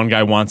this. One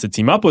guy wants to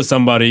team up with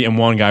somebody and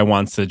one guy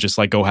wants to just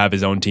like go have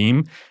his own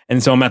team.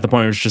 And so I'm at the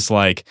point where it's just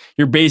like,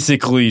 you're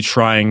basically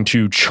trying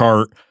to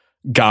chart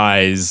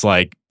guys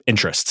like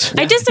interests.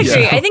 I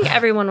disagree. I think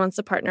everyone wants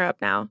to partner up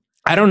now.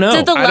 I don't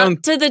know.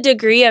 To the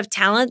degree of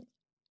talent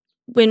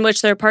in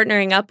which they're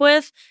partnering up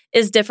with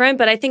is different,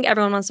 but I think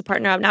everyone wants to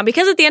partner up now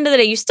because at the end of the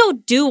day, you still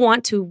do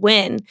want to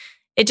win.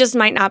 It just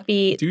might not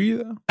be. Do you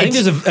though? I think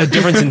there's a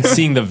difference in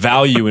seeing the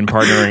value in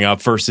partnering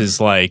up versus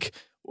like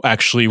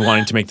actually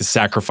wanting to make the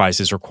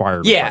sacrifices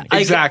required. Yeah,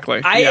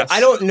 exactly. I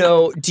don't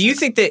know. Do you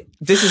think that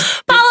this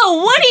is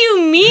Paolo? What do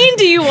you mean?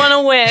 Do you want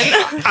to win?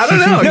 I don't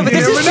know. No, but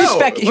this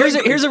is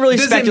here's a really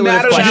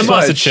speculative question. He just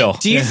wants to chill.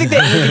 Do you think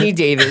that Anthony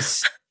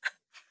Davis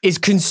is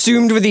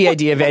consumed with the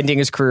idea of ending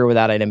his career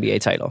without an NBA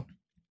title?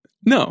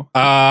 No.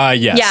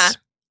 Yes. Yeah.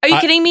 Are you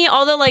kidding me?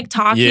 All the like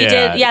talk he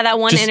did. Yeah, that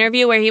one Just-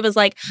 interview where he was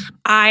like,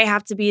 I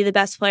have to be the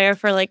best player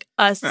for like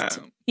us.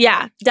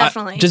 Yeah,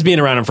 definitely. Just being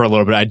around him for a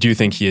little bit, I do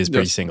think he is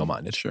pretty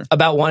single-minded. Sure.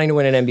 About wanting to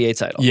win an NBA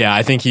title. Yeah,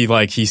 I think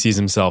he sees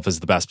himself as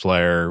the best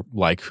player,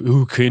 like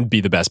who could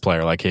be the best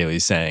player, like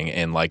Haley's saying,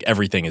 and like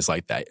everything is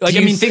like that. Like,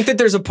 Do you think that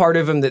there's a part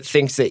of him that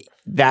thinks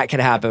that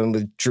could happen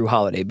with Drew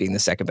Holiday being the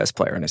second best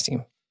player on his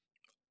team?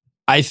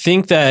 I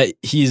think that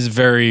he's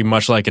very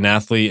much like an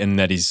athlete, and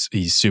that he's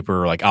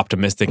super like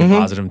optimistic and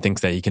positive, and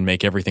thinks that he can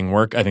make everything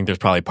work. I think there's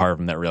probably part of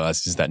him that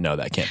realizes that no,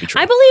 that can't be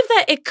true. I believe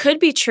that it could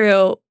be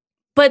true,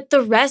 but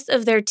the rest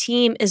of their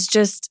team is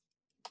just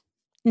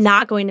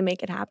not going to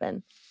make it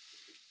happen.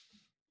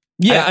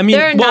 Yeah, I mean,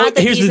 They're not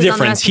the here's the pieces on the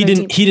difference. rest He of the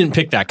didn't. team. He didn't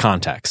pick that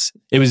context.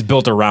 It was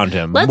built around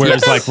him. Let's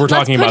Whereas, put like we're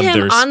talking let's about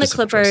put him their on the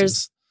specific Clippers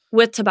choices.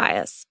 with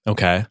Tobias.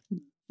 Okay,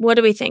 What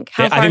do we think?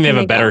 How far I think they can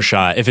have a better go?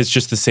 shot if it's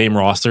just the same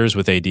rosters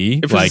with AD.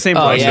 If it's like, the same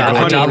Oh, place, yeah,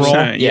 yeah, like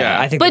 100%. yeah,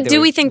 I think. But that they do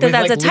would- we think that with,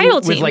 that's like, a title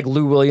with team? like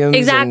Lou Williams?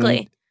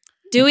 Exactly.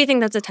 Do we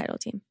think that's a title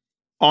team?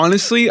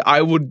 Honestly,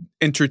 I would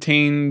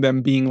entertain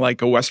them being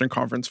like a Western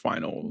Conference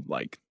final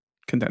like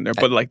contender,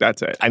 but like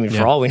that's it. I mean,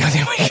 for all we know,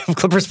 the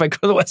Clippers might go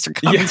to the Western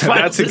Conference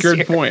Finals that's a this good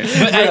year. point.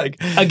 But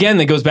again,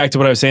 that goes back to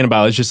what I was saying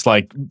about it's just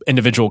like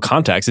individual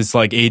context. It's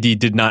like AD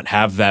did not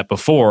have that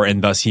before,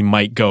 and thus he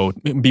might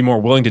be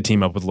more willing to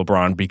team up with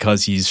LeBron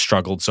because he's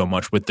struggled so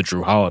much with the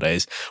Drew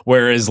Holidays.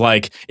 Whereas,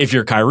 like, if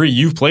you're Kyrie,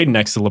 you've played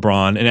next to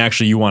LeBron, and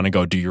actually you want to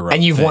go do your own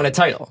And you've thing. won a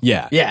title.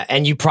 Yeah. Yeah.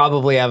 And you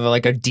probably have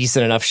like a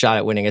decent enough shot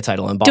at winning a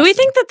title in Boston. Do we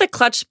think that the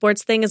clutch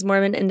sports thing is more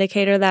of an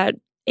indicator that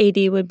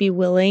AD would be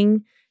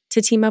willing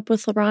to team up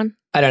with LeBron?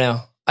 I don't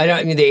know.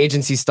 I mean, the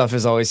agency stuff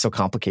is always so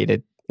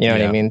complicated. You know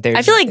what I mean?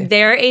 I feel like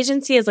their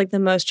agency is like the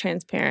most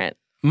transparent.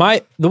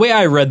 The way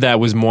I read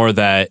that was more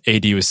that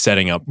AD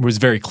was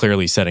very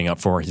clearly setting up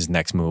for his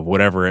next move,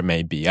 whatever it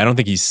may be. I don't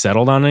think he's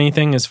settled on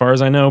anything as far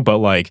as I know, but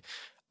like,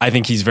 I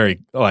think he's very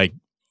like,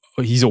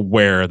 he's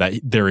aware that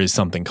there is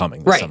something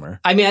coming this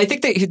summer. I mean, I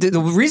think that the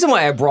reason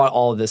why I brought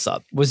all of this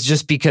up was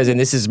just because, and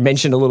this is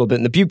mentioned a little bit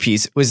in the Butte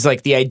piece, was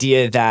like the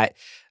idea that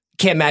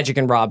can Magic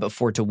and Rob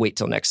afford to wait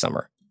till next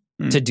summer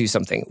to do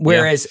something?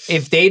 Whereas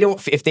if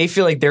they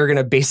feel like they're going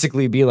to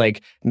basically be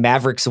like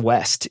Mavericks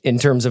West in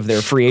terms of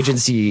their free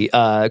agency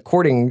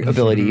courting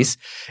abilities,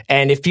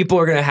 and if people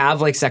are going to have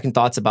like second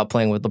thoughts about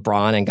playing with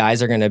LeBron, and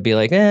guys are going to be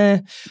like,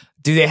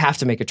 do they have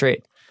to make a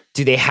trade?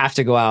 Do they have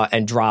to go out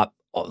and drop,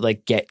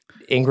 like, get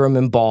Ingram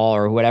and Ball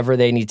or whatever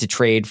they need to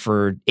trade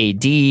for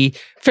AD?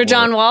 For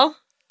John Wall?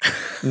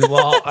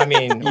 Well, I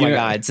mean, oh my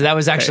God. So that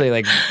was actually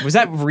like, was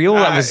that real?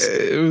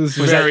 It was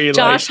very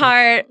Josh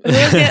like, Hart.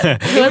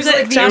 Who was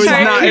it? Josh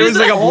Hart. it was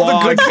like a all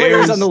the good blog.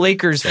 players on the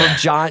Lakers from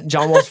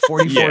John Wall's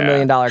 $44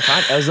 million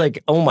contract. I was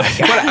like, oh my God.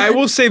 But I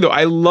will say though,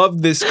 I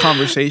love this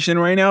conversation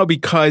right now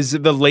because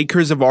the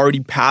Lakers have already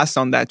passed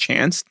on that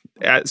chance,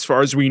 as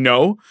far as we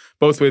know,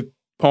 both with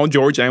Paul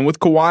George and with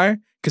Kawhi,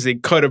 because they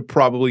could have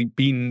probably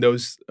beaten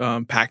those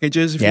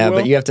packages. If you will.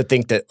 But you have to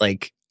think that,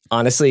 like,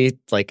 honestly,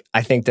 like,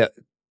 I think that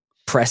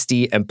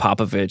Presti and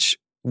Popovich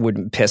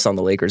wouldn't piss on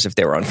the Lakers if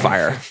they were on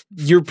fire.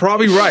 You're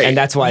probably right, And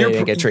that's why they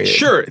didn't get traded.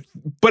 Sure,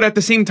 but at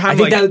the same time, I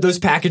think like, that those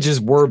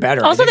packages were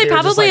better. Also, I think they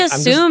were just probably like, I'm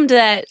just- assumed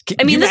that.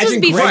 I mean, Can this you was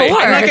imagine before. Greg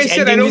Popovich Like I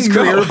said, I ending his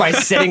don't know. career by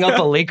setting up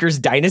a Lakers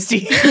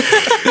dynasty.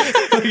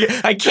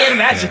 I can't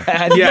imagine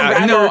that.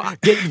 Yeah,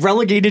 I'd get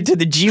relegated to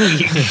the G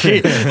League.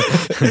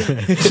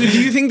 so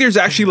do you think there's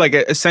actually like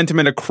a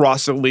sentiment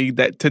across the league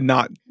that to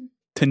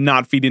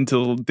not feed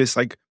into this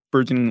like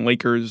burgeoning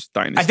Lakers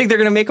dynasty? I think they're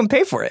going to make them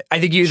pay for it. I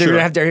think they're Sure.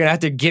 going to have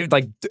to give,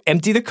 like,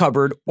 empty the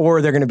cupboard,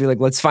 or they're going to be like,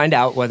 let's find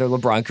out whether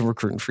LeBron can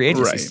recruit in free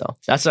agency Right. still.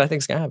 That's what I think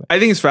is going to happen. I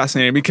think it's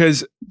fascinating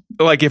because,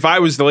 like, if I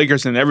was the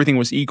Lakers and everything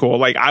was equal,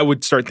 like, I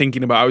would start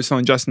thinking about. I was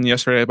telling Justin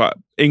yesterday about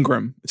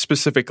Ingram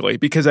specifically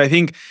because I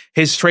think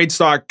his trade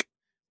stock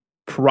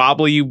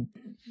probably.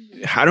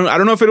 I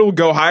don't know if it'll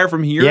go higher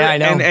from here. Yeah, I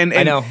know. And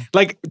I know.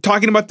 Like,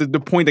 talking about the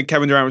point that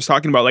Kevin Durant was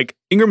talking about, like,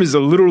 Ingram is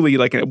literally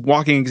like a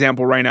walking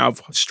example right now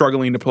of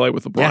struggling to play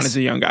with LeBron Yes. as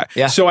a young guy.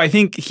 Yeah. So I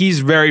think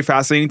he's very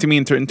fascinating to me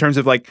in terms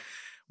of like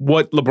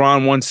what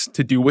LeBron wants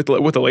to do with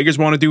what the Lakers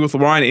want to do with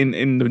LeBron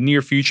in the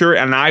near future,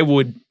 and I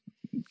would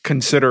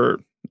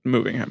consider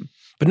moving him.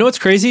 But no, it's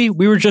crazy.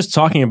 We were just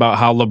talking about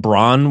how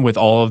LeBron, with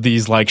all of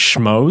these like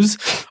schmoes,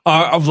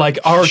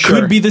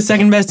 could be the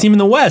second best team in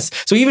the West.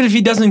 So even if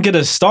he doesn't get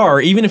a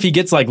star, even if he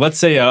gets like, let's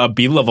say a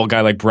B-level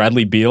guy like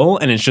Bradley Beal,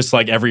 and it's just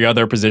like every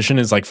other position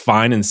is like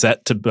fine and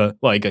set to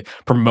like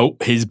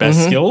promote his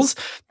best skills,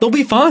 they'll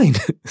be fine.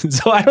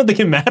 So I don't think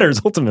it matters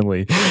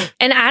ultimately.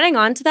 And adding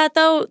on to that,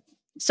 though,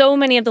 so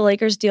many of the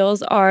Lakers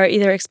deals are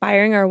either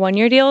expiring or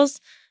one-year deals.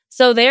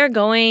 So they're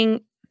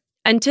going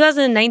in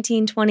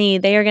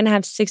 2019-20, they are going to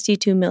have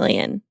 $62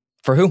 million.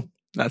 For who?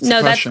 That's the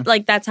question.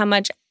 That's how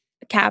much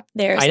cap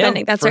they're I know.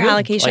 spending. That's For their who?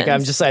 allocation. Like,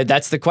 I'm just like,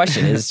 that's the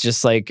question. Is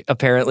just like,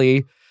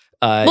 apparently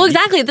Well,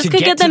 exactly. This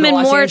could get them in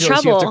more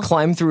trouble. You have to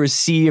climb through a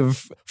sea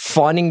of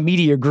fawning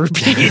media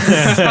groupies.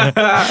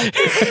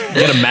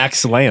 Get a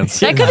Max Lance.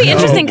 That could be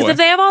interesting because if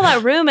they have all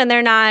that room and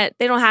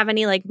they don't have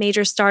any like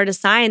major star to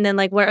sign, then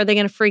like, where are they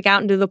going to freak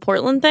out and do the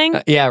Portland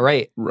thing? Yeah,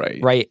 right.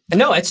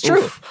 No, it's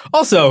true. Oof.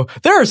 Also,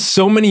 there are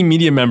so many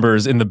media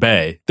members in the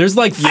Bay. There's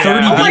like 30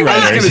 beat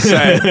writers. They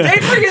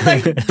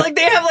freaking like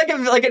they have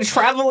like a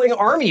traveling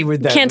army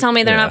with them. Can't tell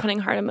me they're not putting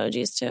heart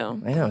emojis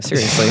too. I know,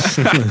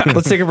 seriously.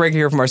 Let's take a break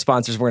here from our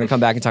sponsors. We're going to come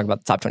back and talk about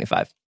the top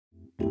 25.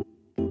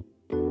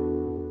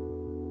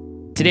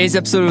 Today's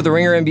episode of the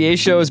Ringer NBA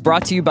Show is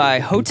brought to you by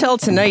Hotel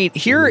Tonight.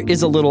 Here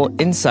is a little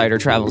insider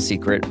travel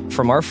secret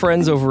from our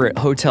friends over at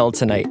Hotel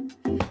Tonight.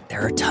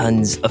 There are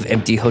tons of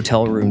empty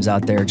hotel rooms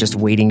out there just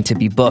waiting to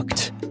be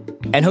booked.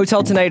 And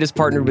Hotel Tonight has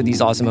partnered with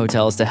these awesome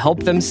hotels to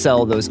help them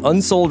sell those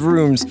unsold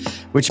rooms,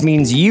 which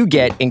means you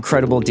get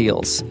incredible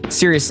deals.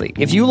 Seriously,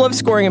 if you love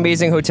scoring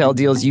amazing hotel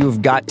deals,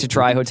 you've got to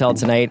try Hotel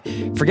Tonight.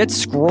 Forget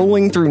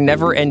scrolling through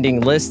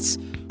never-ending lists.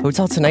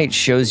 Hotel Tonight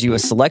shows you a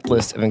select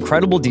list of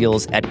incredible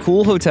deals at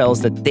cool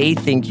hotels that they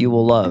think you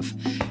will love.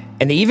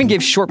 And they even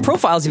give short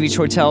profiles of each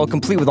hotel,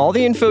 complete with all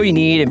the info you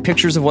need and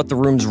pictures of what the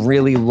rooms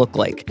really look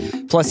like.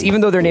 Plus,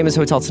 even though their name is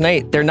Hotel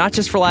Tonight, they're not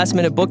just for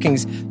last-minute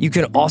bookings. You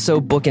can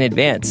also book in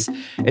advance.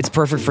 It's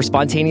perfect for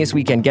spontaneous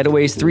weekend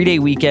getaways, 3-day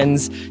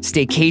weekends,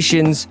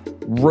 staycations,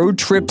 road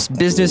trips,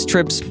 business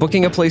trips,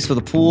 booking a place with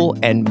a pool,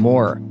 and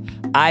more.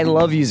 I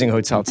love using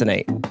Hotel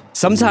Tonight.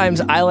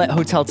 Sometimes I let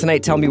Hotel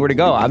Tonight tell me where to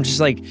go. I'm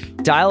just like,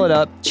 dial it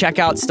up, check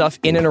out stuff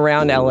in and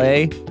around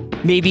LA,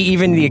 maybe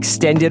even the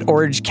extended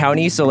Orange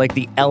County, so like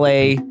the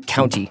LA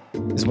County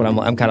is what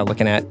I'm kind of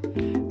looking at.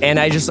 And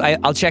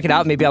I'll check it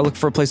out. Maybe I'll look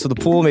for a place with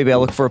a pool. Maybe I'll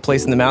look for a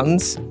place in the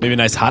mountains. Maybe a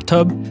nice hot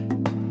tub.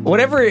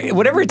 Whatever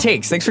it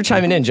takes. Thanks for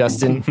chiming in,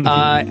 Justin.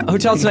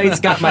 Hotel Tonight's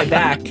got my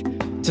back.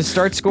 To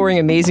start scoring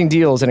amazing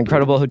deals at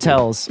incredible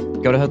hotels,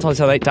 go to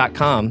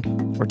hoteltonight.com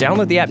or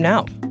download the app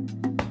now.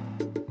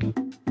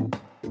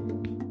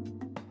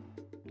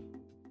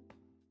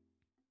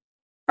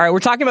 All right, we're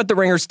talking about the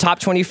Ringer's top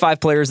 25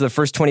 players of the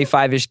first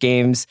 25-ish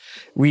games.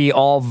 We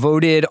all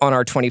voted on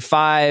our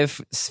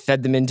 25,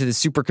 fed them into the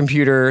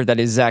supercomputer that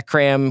is Zach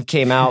Cram,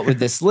 came out with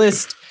this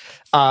list.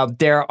 I think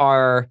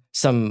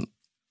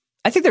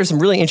there's some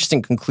really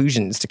interesting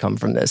conclusions to come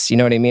from this. You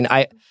know what I mean?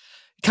 I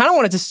kind of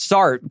wanted to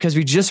start because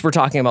we just were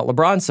talking about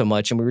LeBron so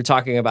much, and we were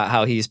talking about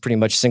how he's pretty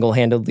much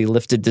single-handedly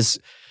lifted this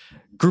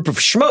group of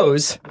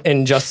schmoes,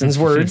 in Justin's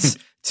words,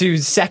 to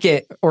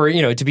second or,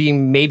 to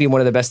being maybe one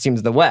of the best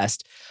teams in the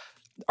West.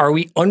 Are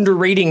we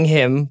underrating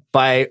him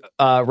by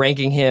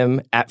ranking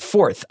him at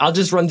fourth? I'll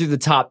just run through the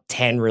top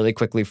 10 really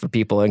quickly for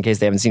people in case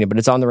they haven't seen it, but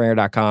it's on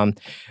theringer.com.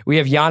 We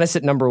have Giannis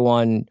at number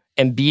 1,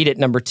 Embiid at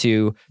number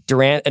 2,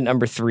 Durant at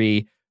number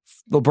 3,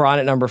 LeBron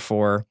at number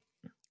 4,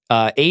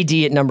 AD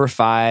at number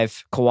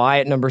 5, Kawhi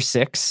at number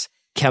 6,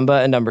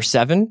 Kemba at number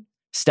 7,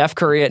 Steph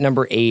Curry at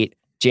number 8,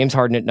 James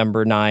Harden at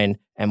number 9,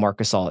 and Marc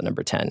Gasol at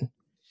number 10.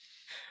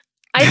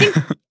 I think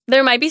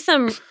there might be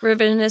some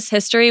revisionist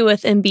history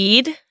with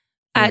Embiid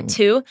at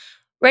 2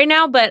 right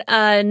now, but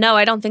no,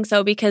 I don't think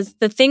so, because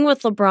the thing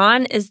with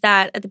LeBron is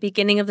that at the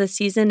beginning of the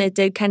season, it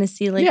did kind of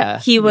see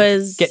like he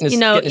was, getting his sea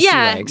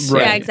legs.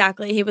 Right. Yeah,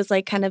 exactly. He was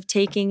like kind of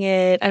taking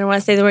it, I don't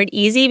want to say the word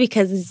easy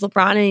because he's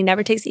LeBron and he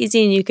never takes it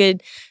easy, and you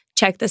could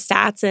check the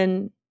stats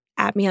and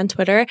at me on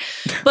Twitter.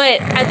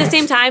 But at the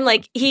same time,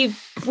 like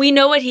we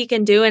know what he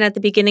can do, and at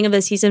the beginning of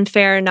the season,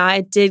 fair or not,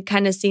 it did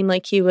kind of seem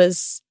like he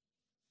was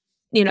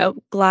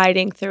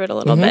gliding through it a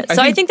little bit.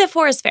 So I think that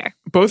 4 is fair.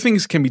 Both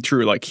things can be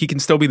true. Like, he can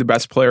still be the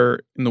best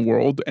player in the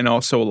world and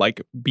also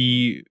like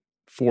be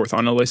fourth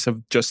on a list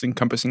of just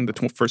encompassing the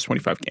first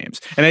 25 games.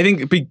 And I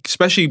think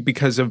especially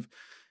because of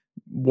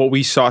what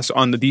we saw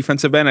on the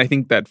defensive end, I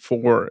think that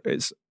 4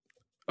 is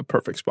a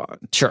perfect spot.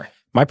 Sure.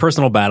 My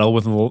personal battle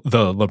with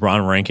the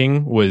LeBron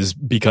ranking was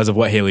because of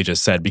what Haley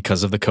just said,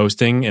 because of the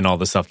coasting and all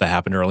the stuff that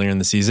happened earlier in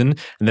the season,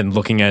 and then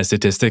looking at his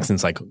statistics, and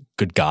it's like,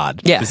 good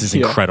God, this is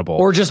incredible.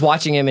 Or just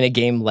watching him in a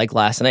game like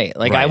last night.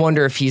 Like, I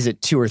wonder if he's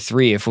at 2 or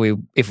 3. If we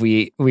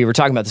were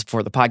talking about this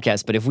before the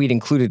podcast, but if we'd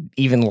included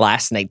even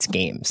last night's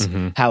games,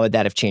 how would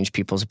that have changed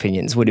people's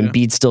opinions? Would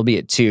Embiid still be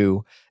at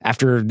 2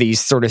 after these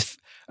sort of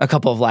a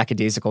couple of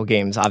lackadaisical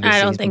games? Obviously,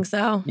 I don't think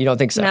so. You don't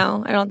think so?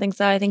 No, I don't think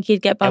so. I think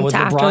he'd get bumped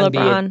after LeBron. Be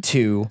at LeBron.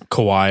 2.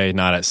 Kawhi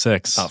not at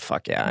 6. Oh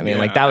fuck yeah! I mean,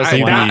 like that was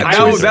the one.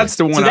 That's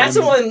the one. So that's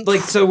the one.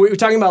 Like, so we were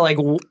talking about like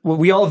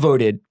we all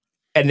voted,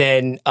 and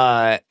then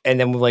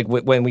like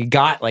when we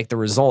got like the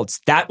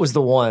results, that was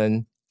the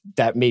one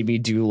that made me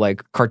do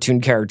like cartoon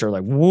character,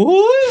 like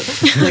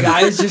what? Like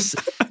I was just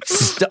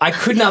I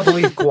could not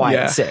believe Kawhi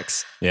at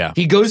 6. Yeah.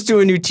 He goes to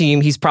a new team.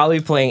 He's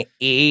probably playing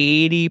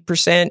 80%,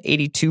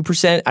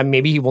 82%.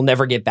 Maybe he will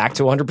never get back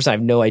to 100%. I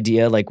have no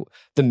idea, like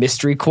the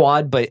mystery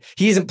quad, but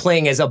he isn't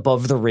playing as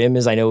above the rim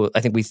as I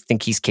think we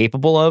think he's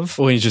capable of.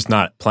 Well, he's just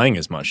not playing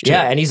as much, too.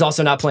 Yeah, and he's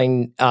also not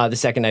playing the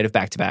second night of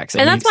back-to-backs.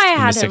 And that's why I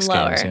had him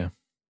lower. Games,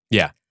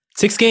 yeah.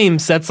 6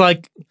 games, that's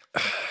like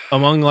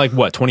among like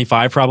what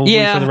 25 probably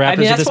for the Raptors I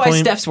mean, at that's this why point.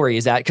 Steph's where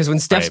he's at, because when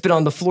Steph's been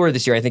on the floor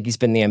this year, I think he's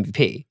been the MVP.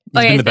 He's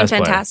Okay, been it's the been best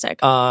player. fantastic.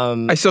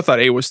 I still thought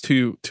 8 was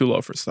too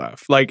low for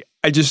Steph. Like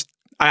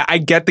I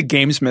get the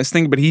games missed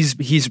thing, but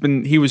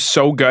he was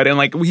so good, and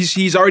like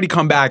he's already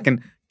come back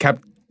and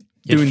kept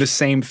doing the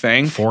same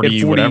thing. 40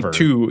 at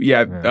 42,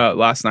 whatever.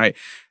 Last night.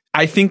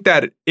 I think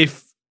that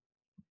if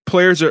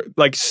players are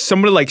like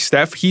somebody like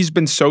Steph, he's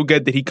been so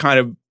good that he kind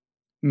of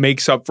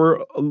makes up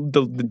for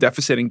the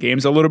deficit in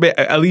games a little bit,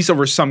 at least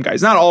over some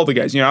guys. Not all the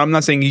guys. You know, I'm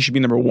not saying he should be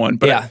number 1,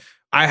 but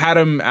I had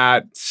him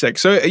at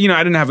 6. So, you know,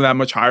 I didn't have him that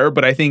much higher,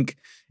 but I think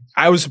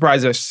I was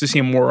surprised to see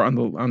him more on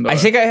the. I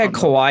think I had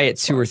Kawhi at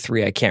 2 or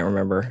 3. I can't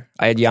remember.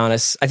 I had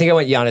Giannis. I think I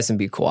went Giannis and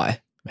beat Kawhi.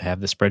 I have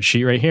the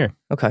spreadsheet right here.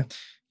 Okay.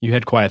 You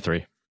had Kawhi at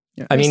 3.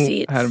 Yeah. I mean,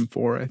 Receipts. I had him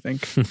 4, I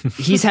think.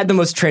 he's had the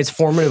most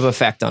transformative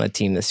effect on a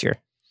team this year.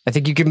 I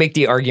think you could make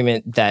the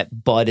argument that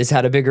Bud has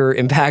had a bigger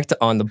impact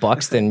on the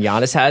Bucks than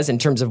Giannis has in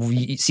terms of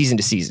season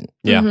to season.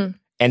 Yeah. Mhm.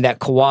 And that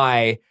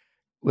Kawhi,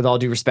 with all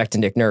due respect to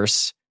Nick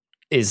Nurse,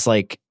 is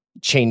like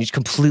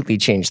completely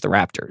changed the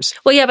Raptors.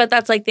 Well, yeah, but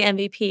that's like the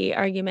MVP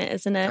argument,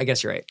 isn't it? I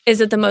guess you're right.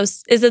 Is it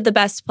the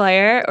best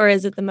player, or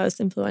is it the most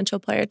influential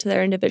player to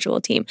their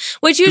individual team?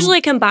 Which usually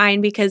combine,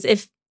 because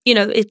if, you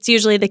know, it's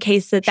usually the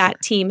case that that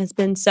team has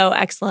been so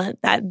excellent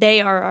that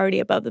they are already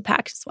above the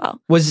pack as well.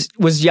 Was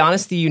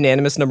Giannis the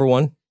unanimous number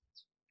 1?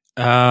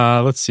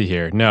 Let's see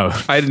here. No.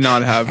 I did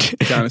not have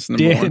Giannis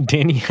number 1.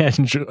 Danny had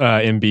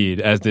Embiid,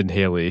 as did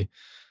Haley.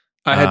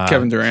 I had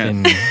Kevin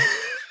Durant.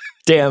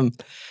 Damn.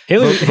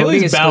 Haley's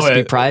Voting is supposed to be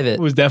ballot private.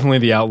 was definitely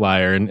the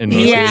outlier in most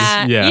Yeah.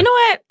 cases. Yeah. You know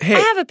what? Hey. I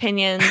have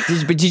opinions.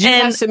 But did you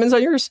have And- Simmons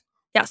on yours?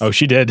 Yes. Oh,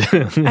 she did. I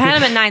had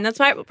him at 9. That's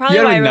probably You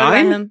had why I him wrote at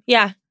about 9? him.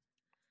 Yeah.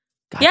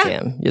 God Yeah.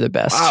 damn, you're the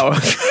best. Wow.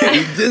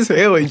 Just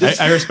Haley.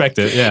 I respect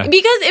it. Yeah.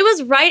 Because it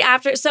was right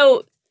after.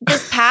 So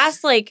this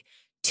past like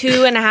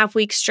 2.5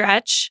 week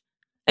stretch,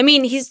 I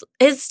mean, his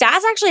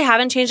stats actually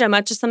haven't changed that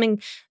much. Just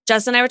something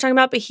Justin and I were talking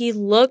about, but he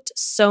looked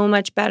so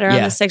much better on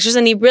Yeah. the Sixers,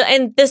 and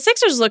the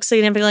Sixers look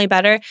significantly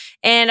better.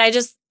 And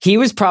He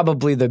was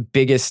probably the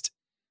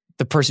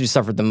person who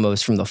suffered the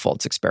most from the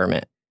Fultz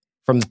experiment,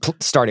 from the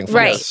starting from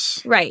Right.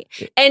 us. right,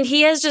 and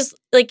he has just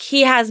like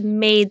he has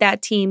made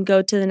that team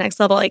go to the next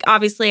level. Like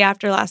obviously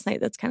after last night,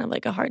 that's kind of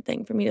like a hard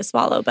thing for me to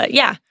swallow. But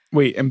yeah,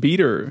 Wait,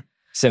 Embiid or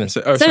Simmons.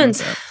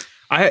 Simmons.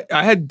 I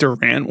had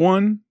Durant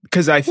 1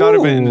 because I thought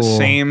of it in the Ooh.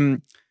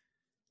 same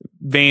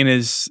vein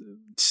as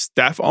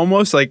Steph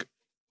almost. Like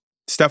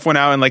Steph went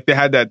out and like they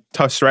had that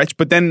tough stretch,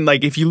 but then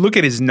like if you look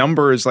at his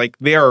numbers, like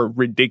they are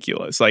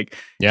ridiculous. Like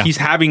he's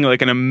having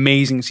like an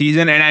amazing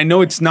season, and I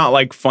know it's not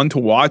like fun to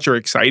watch or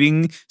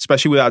exciting,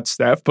 especially without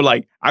Steph. But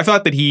like I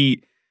thought that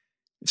he,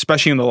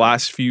 especially in the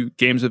last few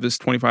games of his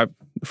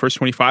first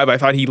 25, I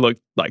thought he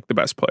looked like the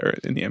best player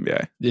in the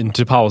NBA. And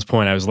to Paul's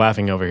point, I was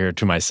laughing over here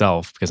to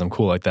myself because I'm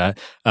cool like that.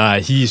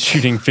 He's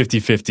shooting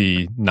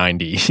 50-50,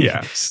 90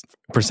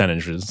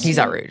 percentages. He's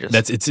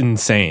outrageous. It's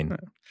insane.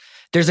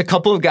 There's a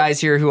couple of guys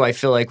here who I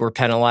feel like were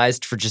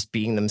penalized for just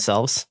being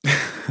themselves,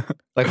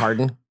 like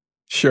Harden.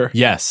 Sure.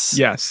 Yes.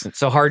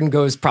 So Harden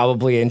goes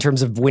probably in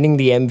terms of winning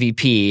the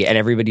MVP and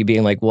everybody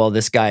being like, well,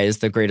 this guy is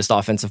the greatest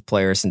offensive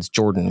player since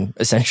Jordan,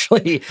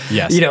 essentially.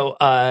 Yes. You know,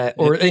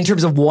 or in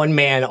terms of one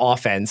man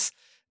offense.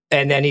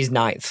 And then he's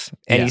 9th,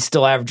 and he's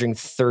still averaging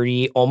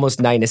 30,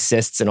 almost 9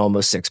 assists and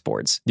almost 6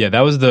 boards. Yeah,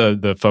 that was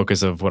the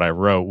focus of what I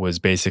wrote, was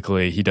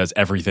basically he does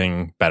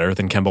everything better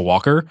than Kemba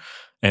Walker.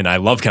 And I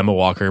love Kemba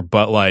Walker,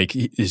 but like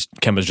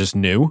Kemba's just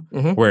new.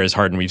 Mhm. Whereas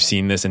Harden, we've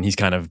seen this, and he's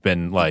kind of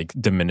been like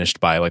diminished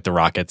by like the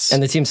Rockets.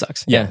 And the team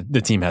sucks. Yeah,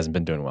 the team hasn't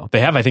been doing well. They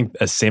have, I think,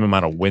 the same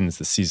amount of wins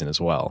this season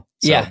as well.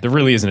 So Yeah. there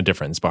really isn't a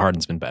difference, but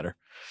Harden's been better.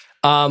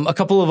 A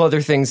couple of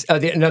other things.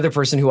 Another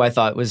person who I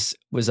thought was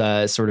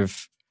sort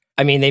of,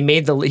 I mean, he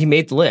made the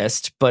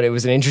list, but it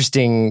was an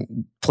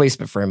interesting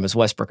placement for him, was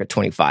Westbrook at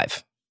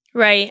 25.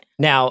 right.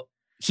 Now,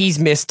 he's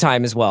missed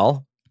time as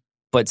well,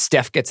 but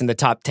Steph gets in the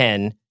top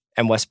 10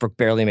 and Westbrook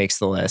barely makes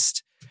the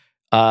list.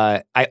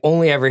 I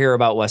only ever hear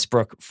about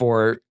Westbrook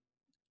for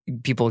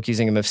people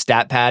accusing him of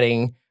stat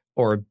padding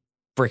or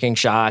bricking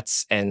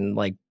shots and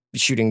like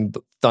shooting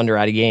Thunder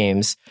out of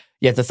games.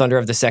 Yet the Thunder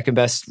have the second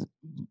best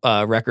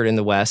record in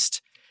the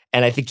West.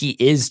 And I think he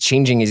is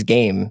changing his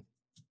game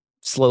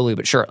slowly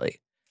but surely.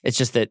 It's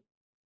just that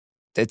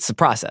it's a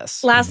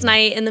process. Last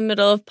night in the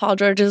middle of Paul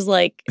George's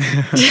like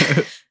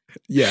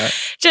Yeah.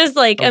 just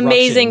like Eruption,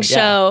 amazing yeah.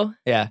 show.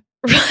 Yeah.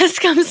 Russ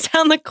comes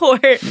down the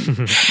court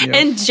Yeah.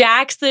 and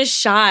jacks this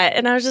shot.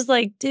 And I was just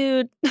like,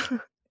 dude,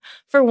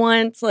 for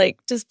once, like,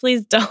 just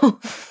please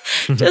don't.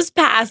 Just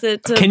pass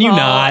it to Can you Paul.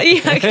 not?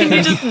 Yeah, can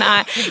you just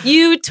not?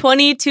 You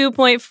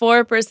 22.4%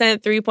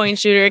 3-point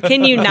shooter.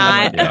 Can you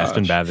not? Yeah, it's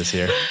been bad this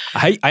year.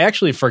 I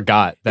actually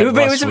forgot that But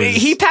Russ was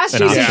he passed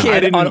an Jason option. I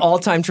Kidd didn't- on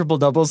all-time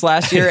triple-doubles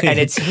last year, and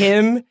it's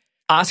him,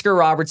 Oscar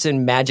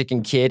Robertson, Magic,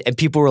 and Kidd, and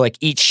people were like,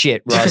 eat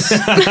shit, Russ.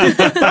 And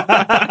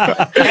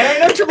I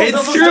know triple-doubles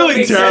It's don't truly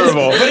make sense,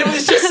 terrible. but it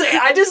was just,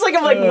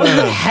 I'm like, what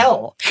the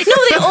hell? No,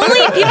 people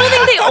think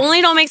they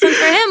only don't make sense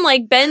for him.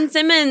 Like Ben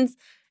Simmons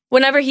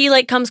whenever he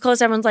like comes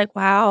close, everyone's like,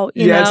 wow.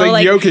 You know? It's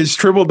like Jokic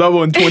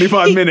triple-double in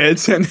 25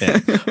 minutes. And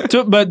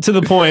But to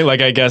the point,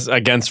 like, I guess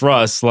against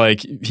Russ,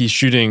 like, he's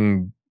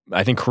shooting,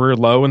 I think, career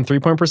low in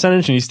 3-point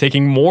percentage, and he's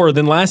taking more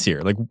than last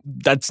year. Like,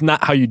 that's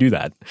not how you do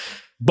that.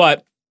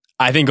 But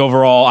I think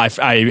overall, I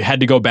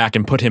had to go back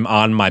and put him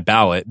on my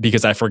ballot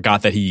because I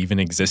forgot that he even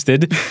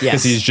existed.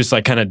 Because he's just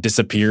like kind of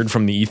disappeared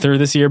from the ether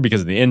this year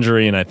because of the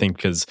injury, and I think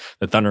because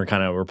the Thunder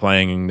kind of were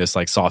playing this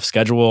like soft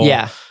schedule.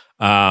 Yeah.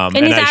 And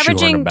he's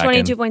averaging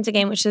 22 points a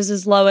game, which is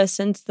his lowest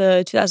since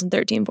the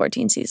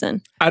 2013-14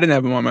 season. I didn't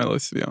have him on my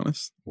list, to be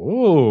honest.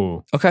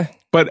 Whoa. Okay.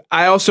 But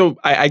I also,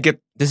 I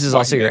get... This is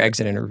also your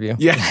exit interview.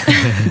 Yeah.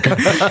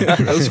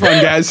 That was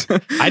fun, guys.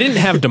 I didn't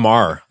have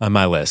DeMar on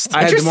my list.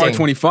 I had DeMar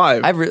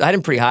 25. I had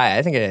him pretty high.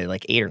 I think I had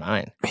like 8 or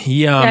 9.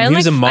 He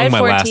was among my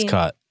last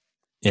cut.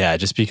 Yeah,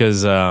 just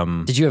because...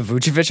 Did you have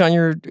Vucevic on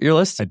your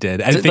list? I did.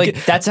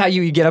 That's how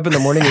you get up in the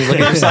morning and you look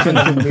at yourself in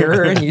the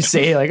mirror and you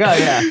say like, oh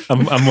yeah.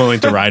 I'm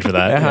willing to ride for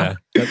that. Uh-huh.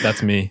 Yeah,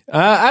 that's me.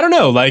 I don't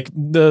know. Like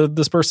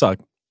the Spurs suck.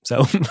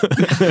 So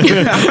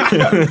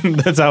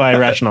that's how I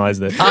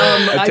rationalized it.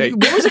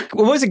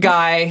 Who was a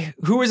guy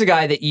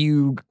that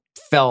you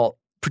felt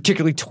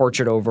particularly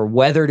tortured over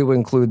whether to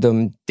include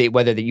them,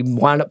 whether that you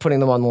wound up putting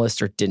them on the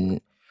list or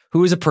didn't? Who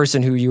was a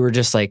person who you were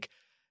just like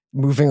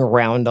moving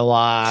around a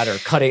lot or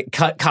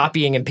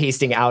copying and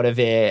pasting out of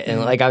it?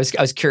 And like I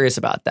was curious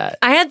about that.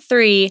 I had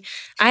 3.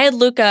 I had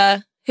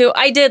Luka, who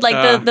I did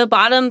like the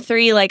bottom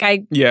 3. Like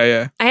I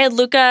had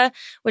Luka,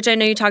 which I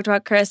know you talked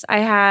about, Chris. I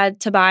had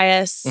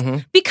Tobias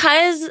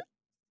because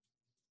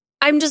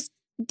I'm just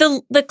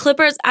the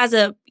Clippers as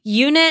a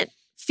unit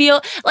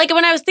feel like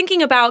when I was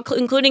thinking about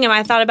including him,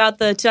 I thought about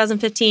the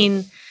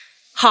 2015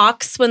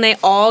 Hawks when they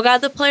all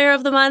got the player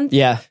of the month.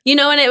 Yeah. You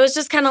know, and it was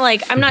just kind of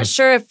like, I'm not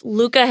sure if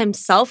Luka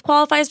himself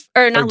qualifies,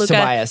 or not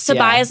Luka,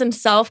 Tobias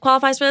himself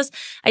qualifies for this.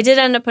 I did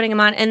end up putting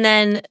him on. And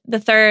then the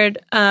third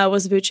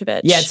was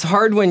Vucevic. Yeah, it's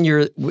hard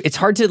it's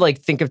hard to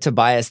like think of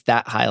Tobias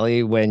that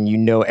highly when you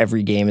know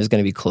every game is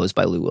going to be closed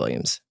by Lou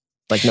Williams.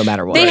 Like no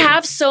matter what. They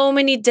have so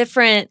many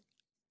different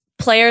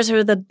players who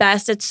are the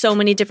best at so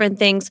many different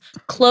things.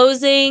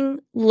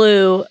 Closing,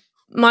 Lou.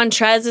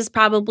 Montrez is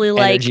probably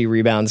like energy,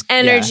 rebounds,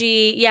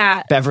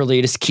 yeah.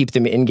 Beverly to keep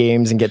them in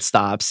games and get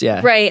stops.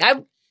 Yeah,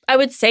 right. I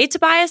would say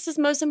Tobias is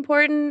most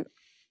important.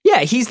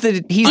 Yeah, he's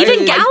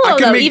even Gallo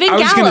though. Even Gallo.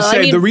 I was going to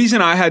say the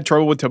reason I had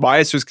trouble with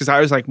Tobias was because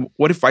I was like,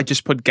 what if I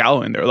just put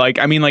Gallo in there? Like,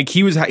 I mean, like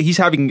he's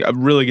having a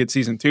really good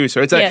season too.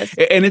 So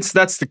it's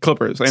that's the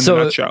Clippers in a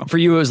nutshell. For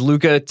you, it was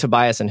Luka,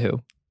 Tobias, and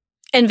who?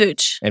 And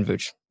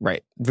Vooch.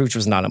 Right. Vooch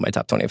was not on my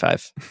top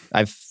 25.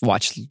 I've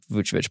watched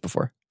Vucevic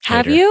before.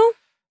 Have you?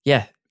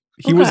 Yeah.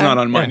 He was not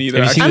on mine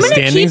either. Have you seen the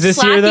standings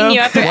this year, though? You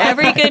after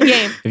every good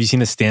game. Have you seen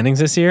the standings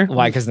this year?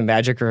 Why? Because the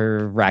Magic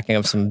are racking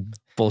up some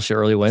bullshit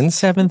early wins.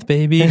 7th,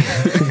 baby.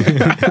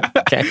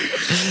 Okay.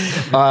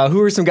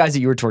 Who are some guys that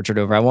you were tortured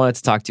over? I wanted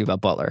to talk to you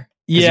about Butler.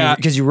 Yeah.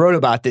 Because you wrote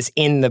about this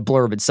in the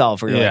blurb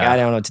itself where you're like, I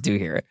don't know what to do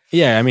here.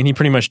 Yeah, I mean, he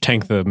pretty much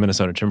tanked the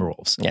Minnesota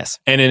Timberwolves. Yes.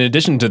 And in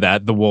addition to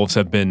that, the Wolves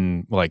have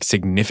been like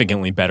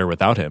significantly better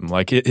without him.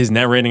 Like his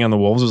net rating on the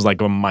Wolves was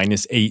like a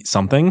 -8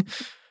 something.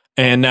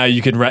 And now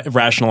you could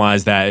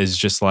rationalize that as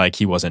just like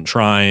he wasn't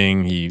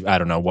trying. I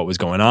don't know what was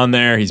going on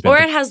there. It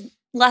has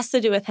less to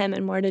do with him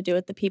and more to do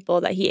with the people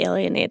that he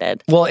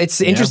alienated. Well,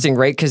 it's interesting,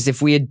 right? Because if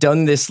we had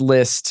done this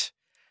list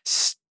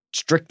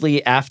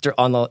strictly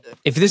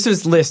if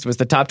this list was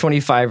the top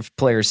 25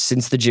 players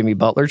since the Jimmy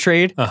Butler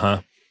trade,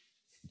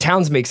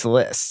 Towns makes the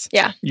list.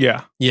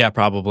 Yeah,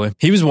 probably.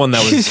 He was one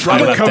that was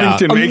Robert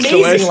Covington makes the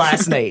list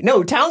last night.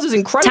 No, Towns was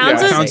incredible.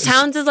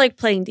 Towns is like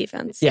playing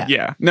defense.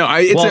 Yeah. No,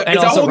 it's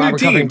a whole new Robert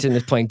team. Covington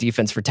is playing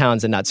defense for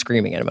Towns and not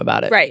screaming at him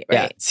about it. Right.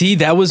 Yeah. See,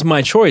 that was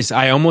my choice.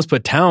 I almost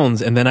put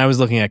Towns, and then I was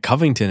looking at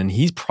Covington, and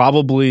he's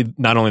probably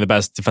not only the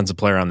best defensive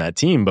player on that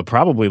team, but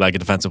probably like a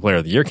defensive player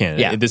of the year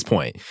candidate at this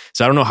point.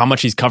 So I don't know how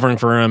much he's covering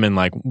for him and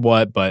like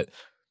what, but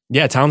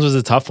yeah, Towns was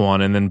a tough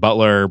one. And then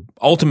Butler,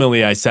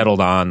 ultimately I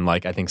settled on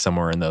like, I think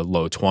somewhere in the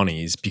low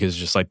 20s because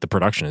just like the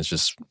production is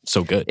just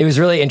so good. It was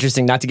really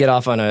interesting, not to get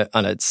off on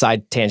a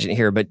side tangent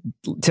here, but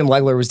Tim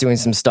Legler was doing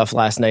some stuff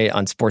last night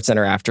on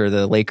SportsCenter after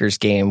the Lakers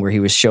game where he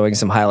was showing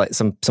some highlights,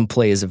 some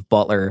plays of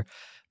Butler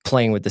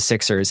playing with the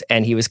Sixers.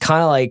 And he was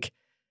kind of like,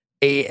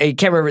 I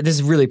can't remember, this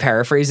is really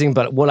paraphrasing,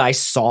 but what I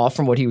saw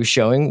from what he was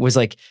showing was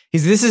like,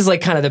 this is like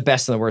kind of the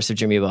best and the worst of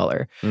Jimmy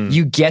Butler.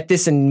 You get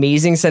this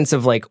amazing sense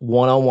of like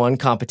one-on-one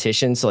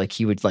competition. So like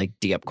he would like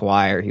D-up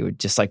Kawhi or he would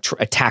just like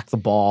attack the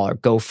ball or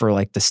go for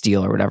like the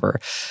steal or whatever.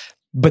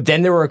 But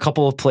then there were a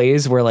couple of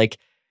plays where like,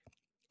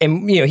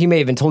 and you know, he may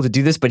have been told to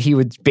do this, but he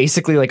would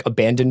basically like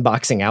abandon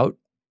boxing out.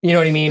 You know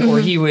what I mean? Or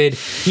he would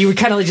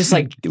kind of just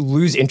like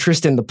lose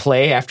interest in the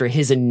play after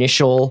his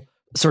initial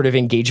sort of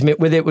engagement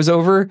with it was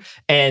over,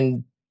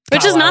 and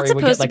which is not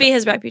supposed to be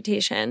his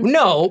reputation.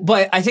 No,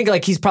 but I think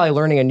like he's probably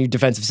learning a new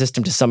defensive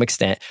system to some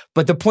extent.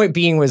 But the point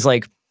being was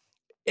like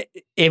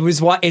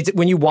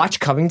when you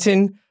watch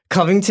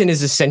Covington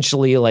is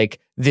essentially like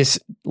this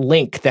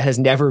link that has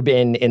never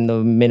been in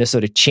the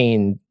Minnesota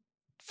chain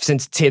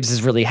since Tibbs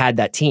has really had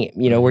that team,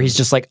 where he's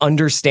just like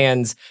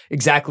understands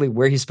exactly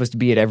where he's supposed to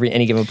be at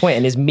any given point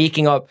and is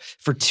making up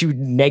for two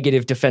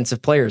negative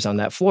defensive players on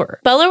that floor.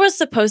 Butler was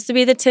supposed to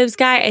be the Tibbs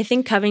guy. I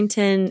think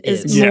Covington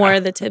is more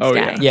the Tibbs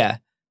guy. Yeah.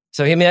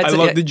 So I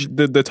love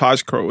the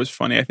Taj quote was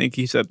funny. I think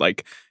he said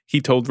like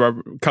he told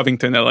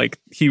Covington that like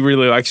he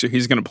really likes you.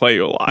 He's going to play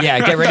you a lot. Yeah,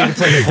 get ready to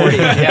play 40.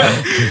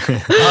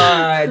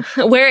 Yeah.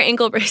 Wear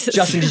ankle braces.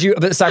 Justin,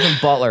 aside from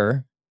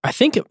Butler, I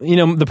think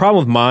the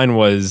problem with mine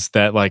was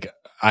that like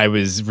I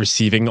was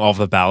receiving all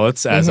the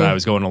ballots as I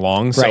was going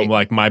along, so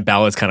like my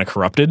ballots kind of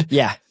corrupted.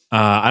 Yeah.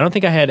 I don't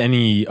think I had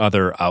any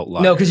other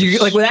outliers. No, because you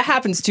like when that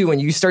happens too, when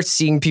you start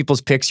seeing people's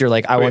picks, you're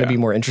like, I want to be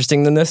more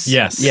interesting than this.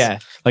 Yes. Yeah.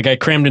 Like I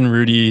crammed in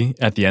Rudy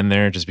at the end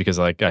there just because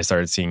like I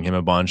started seeing him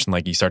a bunch and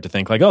like you start to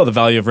think like, oh, the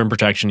value of rim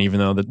protection, even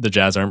though the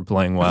Jazz aren't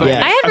playing well.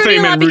 Yeah. I thought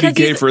you meant Rudy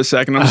Gay for a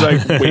second. I was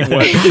like, wait,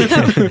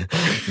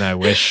 what? I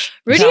wish.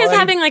 Rudy is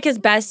having like his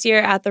best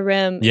year at the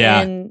rim.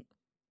 Yeah. And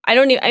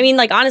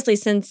like honestly,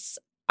 since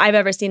I've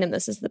ever seen him,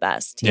 this is the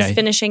best. He's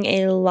finishing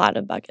a lot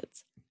of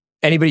buckets.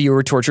 Anybody you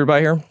were tortured by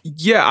here?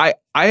 Yeah,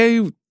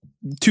 I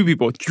two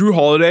people. Drew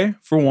Holiday,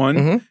 for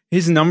one.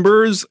 His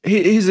numbers,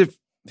 his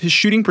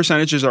shooting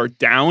percentages are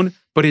down,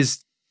 but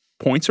his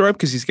points are up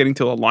because he's getting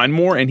to the line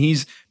more, and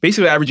he's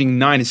basically averaging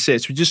 9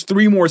 assists, which is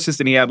 3 more assists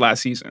than he had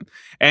last season.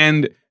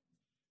 And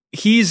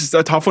he's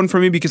a tough one for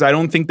me because I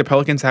don't think the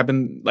Pelicans have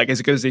been like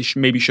as good as they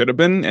maybe should have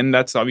been, and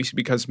that's obviously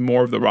because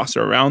more of the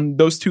roster around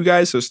those two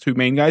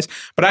main guys.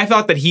 But I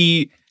thought that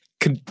he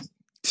could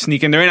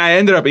sneak in there, and I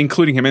ended up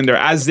including him in there,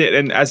 as did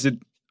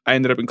I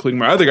ended up including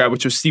my other guy,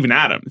 which was Steven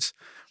Adams,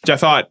 which I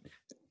thought,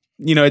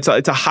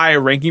 it's a higher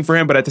ranking for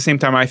him, but at the same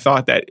time, I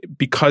thought that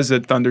because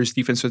the Thunder's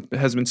defense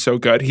has been so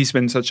good, he's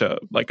been such a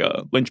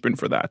linchpin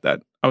for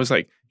that I was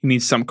like, he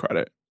needs some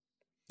credit.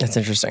 That's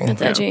interesting.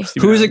 That's edgy.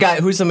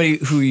 Who's somebody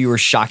who you were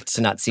shocked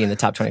to not see in the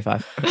top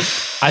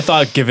 25? I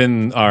thought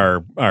given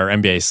our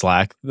NBA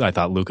slack, I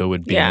thought Luka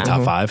would be in the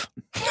top 5.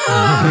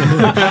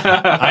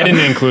 I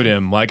didn't include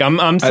him. Like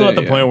I'm still at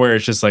the point where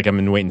it's just like I'm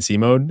in wait and see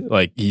mode.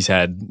 Like he's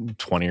had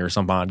 20 or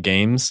some odd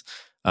games.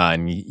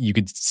 And you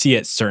could see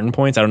at certain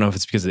points, I don't know if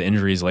it's because of the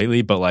injuries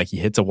lately, but like he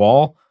hits a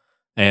wall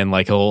and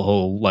like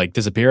he'll like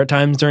disappear at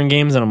times during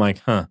games, and I'm like,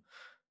 huh.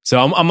 So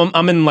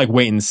I'm in like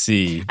wait and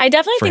see. I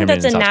definitely think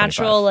that's a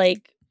natural 25.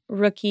 Like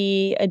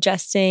rookie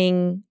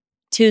adjusting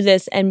to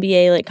this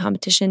NBA like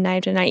competition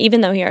night to night,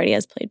 even though he already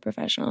has played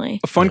professionally.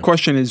 A fun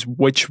question is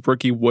which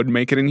rookie would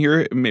make it in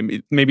here?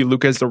 Maybe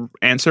Luka is the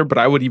answer, but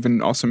I would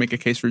even also make a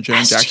case for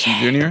Jaren Jackson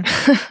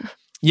Jr.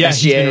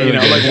 Yes,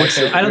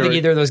 I don't think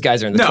either of those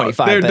guys are in the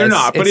 25. They're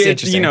not. But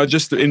it's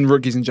just in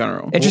rookies in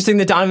general. Interesting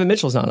that Donovan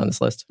Mitchell's not on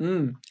this list.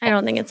 I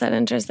don't think it's that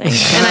interesting, and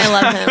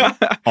I love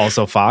him.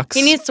 Also, Fox.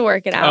 He needs to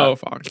work it out. Oh,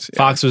 Fox. Yeah.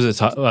 Fox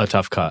was a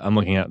tough cut. I'm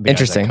looking at the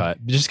interesting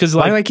cut just because.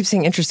 Why do I keep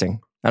saying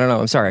interesting? I don't know.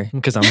 I'm sorry.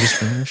 Because I'm just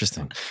really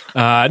interesting.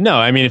 No,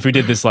 I mean, if we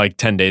did this like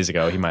 10 days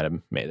ago, he might have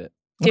made it.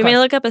 Do you want me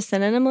to look up a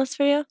synonym list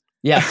for you?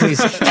 Yeah, please.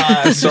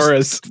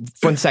 Soros.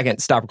 1 second.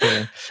 Stop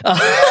recording.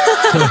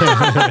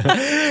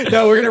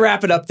 No, we're going to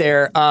wrap it up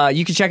there.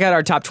 You can check out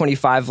our top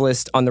 25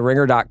 list on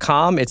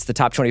theringer.com. It's the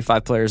top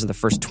 25 players of the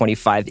first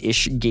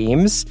 25-ish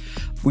games.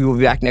 We will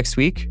be back next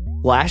week.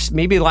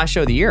 Maybe the last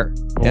show of the year.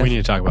 Well, we need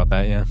to talk about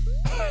that, yeah.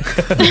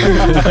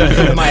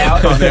 Am I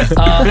out?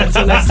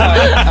 Until next time,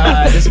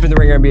 this has been the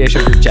Ringer NBA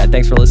Show Group Chat.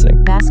 Thanks for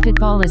listening.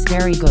 Basketball is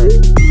very good.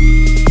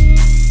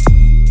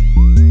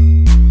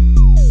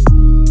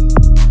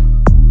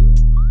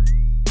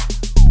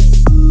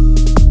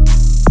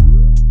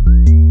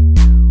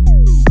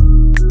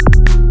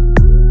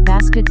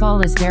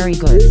 Basketball is very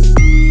good.